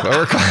coming.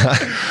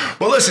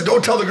 Well, listen,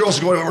 don't tell the girls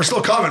to go. We're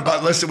still coming.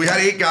 But listen, we had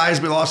 8 guys.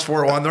 We lost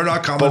 4-1. They're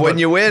not coming. But when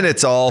you win,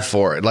 it's all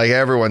for it. Like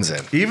everyone's in.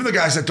 Even the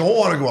guys that don't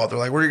want to go out, they're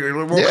like, we're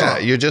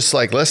coming. You're just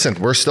like, listen,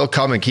 we're still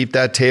coming. Keep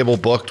that table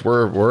booked.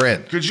 We're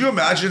in. Could you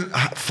imagine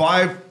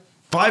 5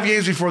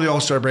 games before the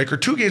All-Star break or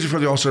 2 games before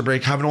the All-Star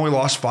break having only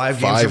lost 5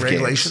 games in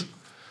regulation?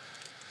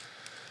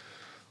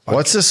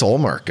 What's this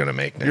Olmark going to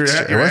make next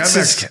year? Your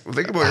Amex,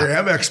 think about your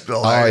Amex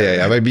bill. Oh,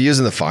 yeah. I might be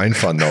using the fine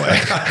fund, though.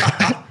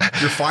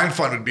 Your fine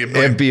fund would be $1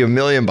 million. It'd be $1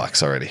 million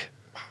already,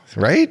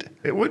 right?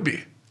 It would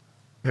be.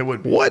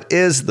 What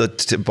is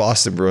the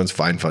Boston Bruins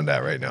fine fund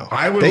at right now?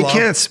 They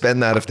can't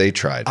spend that if they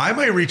tried. I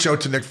might reach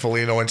out to Nick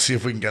Foligno and see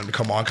if we can get him to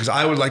come on because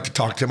I would like to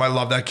talk to him. I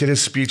love that kid.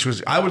 His speech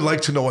was, I would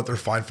like to know what their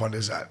fine fund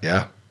is at.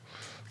 Yeah.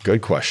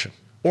 Good question.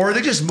 Or are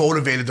they just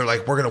motivated? They're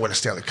like, we're going to win a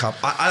Stanley Cup.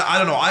 I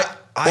don't know.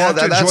 I have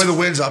to enjoy the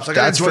wins ups.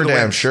 That's for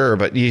damn sure,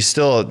 but you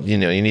still, you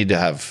need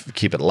to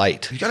keep it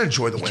light. You got to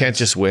enjoy the wins. You can't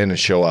just win and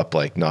show up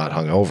like not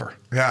hungover.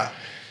 Yeah.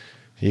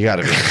 You got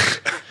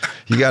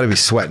to be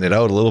sweating it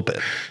out a little bit.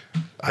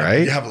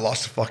 Right? You haven't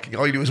lost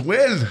all you do is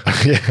win.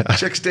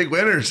 Chicks dig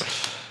winners.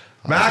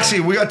 Maxie,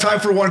 we got time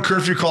for one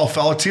curfew call,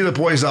 fella. Tee the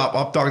boys up.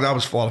 Up, dog. That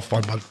was a lot of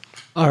fun, bud.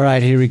 All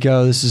right, here we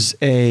go. This is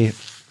a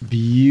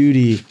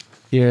beauty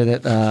here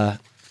that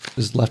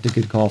has left a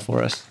good call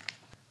for us.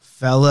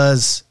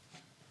 Fellas,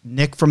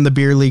 Nick from the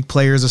Beer League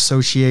Players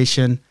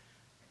Association.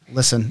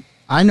 Listen,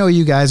 I know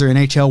you guys are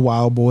NHL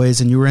Wild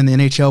Boys and you were in the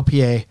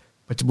NHLPA,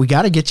 but we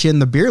got to get you in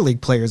the Beer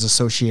League Players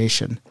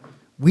Association.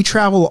 We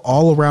travel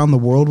all around the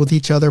world with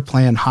each other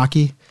playing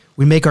hockey.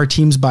 We make our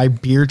teams by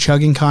beer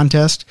chugging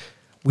contest.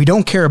 We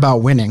don't care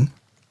about winning.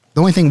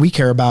 The only thing we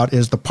care about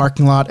is the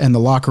parking lot and the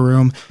locker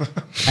room.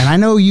 And I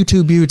know you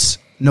two buttes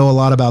know a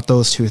lot about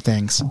those two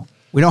things.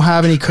 We don't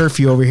have any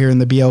curfew over here in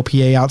the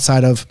BLPA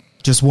outside of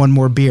just one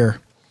more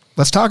beer.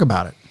 Let's talk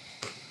about it.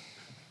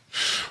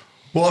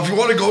 Well, if you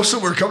want to go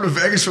somewhere, come to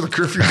Vegas for the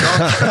curfew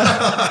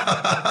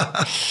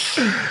cup.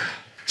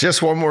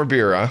 Just one more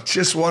beer, huh?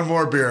 Just one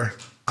more beer.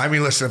 I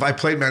mean, listen, if I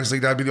played men's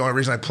league, that'd be the only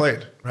reason I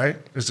played, right?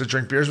 Is to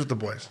drink beers with the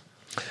boys.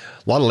 A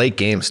lot of late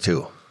games,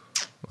 too.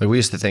 Like we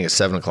used to think a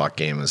 7:00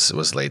 game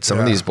was late. Some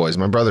of these boys,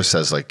 my brother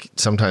says, like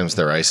sometimes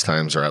their ice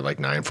times are at like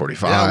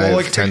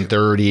 9:45,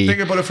 10:30. Think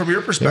about it from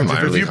your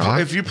perspective.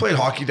 If you played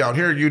hockey down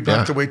here, you'd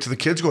have to wait till the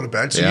kids go to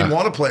bed, so you'd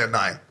want to play at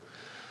 9,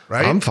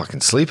 right? I'm fucking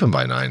sleeping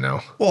by 9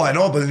 now. Well, I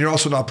know, but then you're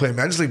also not playing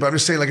men's league. But I'm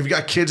just saying, like if you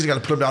got kids and you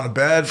got to put them down to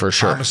bed, for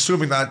sure. I'm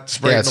assuming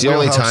that's right. Yeah, it's the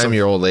only time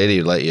your old lady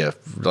would let you,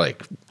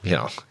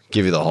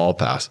 give you the hall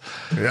pass.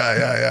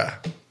 Yeah.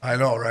 I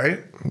know,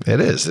 right?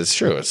 It is. It's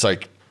true. It's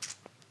like,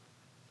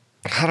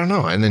 I don't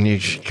know. And then you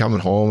coming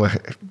home.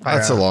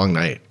 That's a long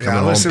night.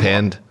 Coming home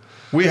pinned.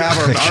 We have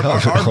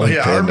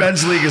our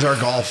men's league is our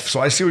golf.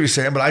 So I see what you're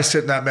saying, but I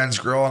sit in that men's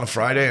grill on a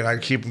Friday and I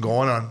keep them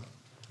going on.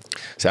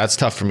 So that's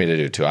tough for me to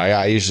do too.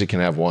 I usually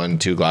can have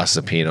 1-2 glasses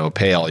of Pinot,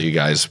 pay all you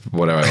guys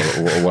what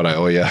I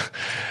owe you,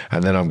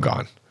 and then I'm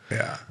gone.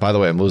 Yeah. By the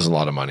way, I'm losing a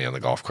lot of money on the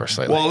golf course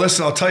lately. Well,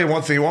 listen, I'll tell you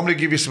one thing. You want me to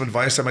give you some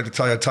advice? I meant to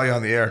tell you. I'll tell you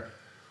on the air.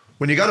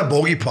 When you got a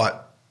bogey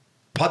putt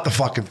the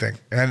fucking thing.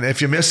 And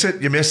if you miss it,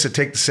 you miss it.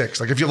 Take the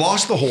 6. Like if you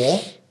lost the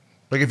hole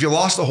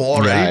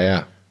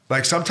already,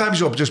 Like sometimes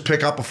you'll just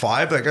pick up a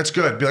 5. Like that's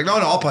good. Be like, no,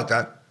 I'll putt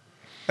that.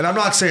 And I'm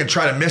not saying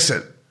try to miss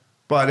it,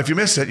 but if you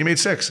miss it, you made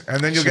 6,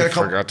 and then you'll get a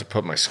couple. I forgot to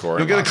put my score.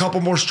 You'll get a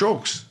couple more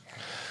strokes.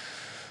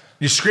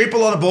 You scrape a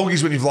lot of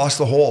bogeys when you've lost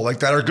the hole, like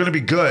that are going to be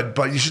good,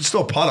 but you should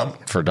still putt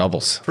them for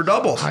doubles. For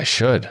doubles, I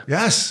should.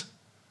 Yes,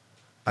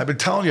 I've been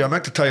telling you. I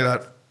meant to tell you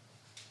that.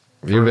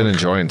 You've been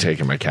enjoying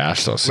taking my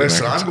cash, though. So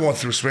listen, I'm going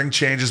through swing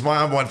changes.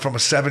 Mine went from a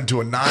 7 to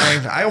a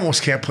 9. I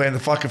almost can't play in the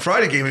fucking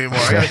Friday game anymore.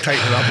 I got to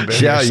tighten it up a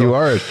bit. Yeah, you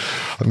are.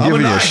 I'm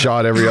giving you a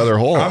shot every other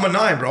hole. I'm a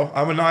 9, bro.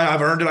 I'm a 9.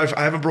 I've earned it.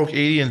 I haven't broke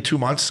 80 in 2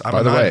 months.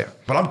 By the way,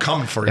 but I'm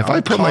coming for you. If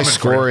I put my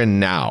score in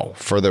now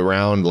for the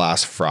round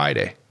last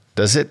Friday,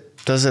 does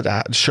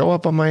it show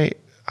up on my?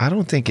 I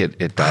don't think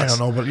it does. I don't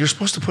know, but you're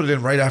supposed to put it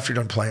in right after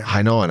you're done playing.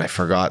 I know, and I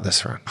forgot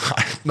this round.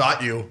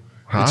 Not you.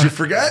 Huh? Did you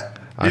forget?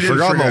 I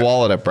forgot my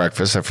wallet at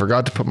breakfast. I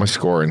forgot to put my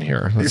score in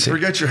here. Let's see.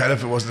 Forget your head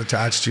if it wasn't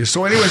attached to you.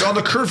 So anyways, on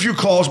the curfew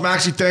calls,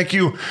 Maxie, thank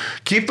you.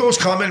 Keep those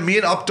coming. Me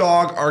and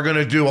Updog are going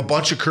to do a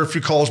bunch of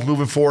curfew calls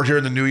moving forward here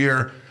in the new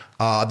year.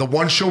 The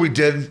one show we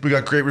did, we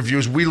got great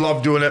reviews. We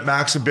love doing it.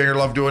 Max and Binger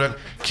love doing it.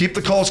 Keep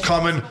the calls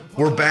coming.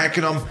 We're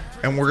banking them.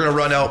 And we're going to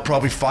run out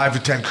probably 5 to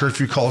 10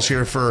 curfew calls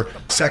here for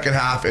second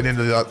half and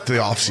into the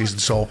off season.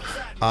 So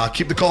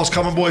keep the calls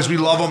coming, boys. We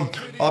love them.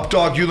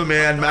 Updog, you the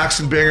man. Max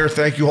and Binger,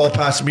 thank you, Hall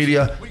Pass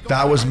Media.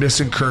 That was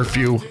Missing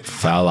Curfew.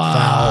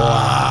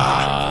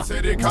 Fella.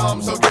 City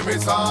come, so give me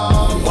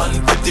some.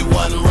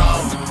 151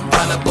 rum.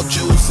 Pineapple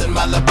juice and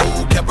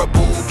Malibu,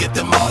 Caribou, get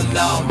them all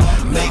numb.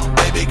 Make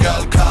baby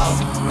girl come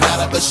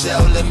out of a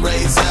shell and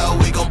raise hell.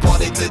 We gon'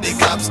 party till the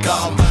cops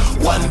come.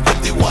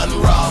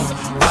 151 rum.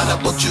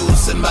 Pineapple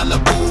juice and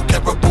Malibu,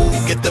 Caribou,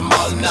 get them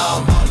all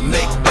numb.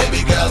 Make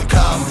baby girl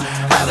come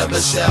out of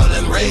a shell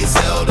and raise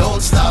hell.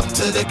 Don't stop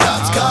till the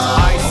cops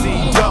come. I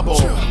see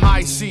double,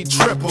 I see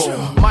triple.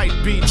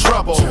 Might be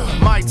trouble,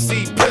 might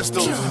see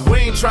pistols. We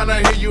ain't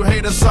tryna hear you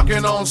haters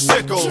sucking on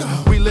sickles.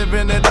 We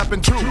living it up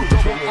in true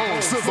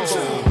civil.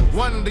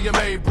 One to your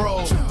made,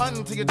 bro,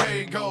 until your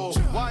day goes.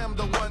 Why I'm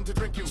the one to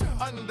drink you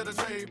under the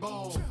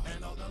table.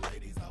 And all the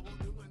ladies I will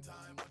do in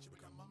time. Watch you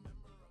become a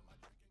member of my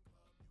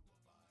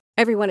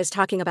Everyone is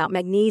talking about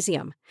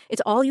magnesium.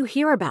 It's all you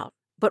hear about.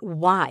 But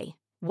why?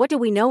 What do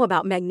we know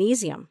about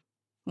magnesium?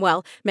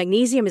 Well,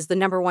 magnesium is the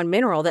 #1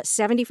 mineral that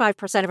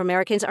 75% of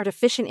Americans are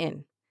deficient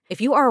in.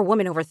 If you are a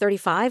woman over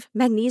 35,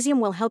 magnesium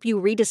will help you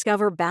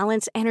rediscover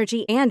balance,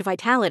 energy, and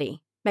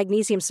vitality.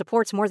 Magnesium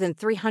supports more than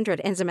 300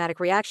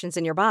 enzymatic reactions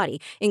in your body,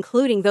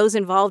 including those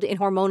involved in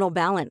hormonal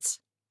balance.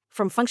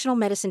 From functional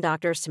medicine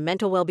doctors to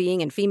mental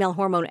well-being and female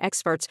hormone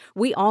experts,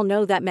 we all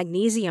know that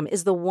magnesium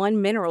is the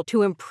one mineral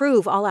to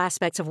improve all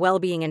aspects of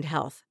well-being and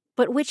health.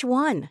 But which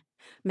one?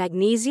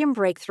 Magnesium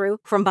Breakthrough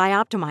from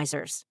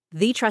Bioptimizers,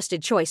 the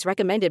trusted choice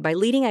recommended by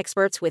leading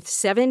experts with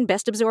 7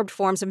 best-absorbed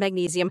forms of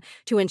magnesium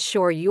to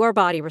ensure your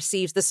body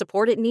receives the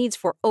support it needs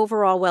for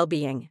overall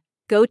well-being.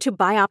 Go to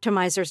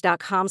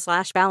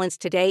bioptimizers.com/balance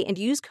today and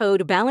use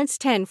code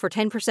BALANCE10 for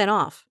 10%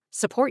 off.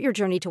 Support your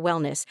journey to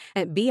wellness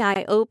at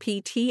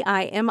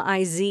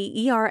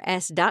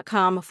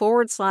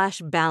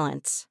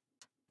bioptimizers.com/balance.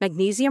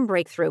 Magnesium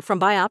Breakthrough from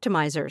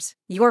Bioptimizers,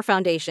 your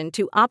foundation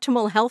to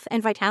optimal health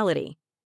and vitality.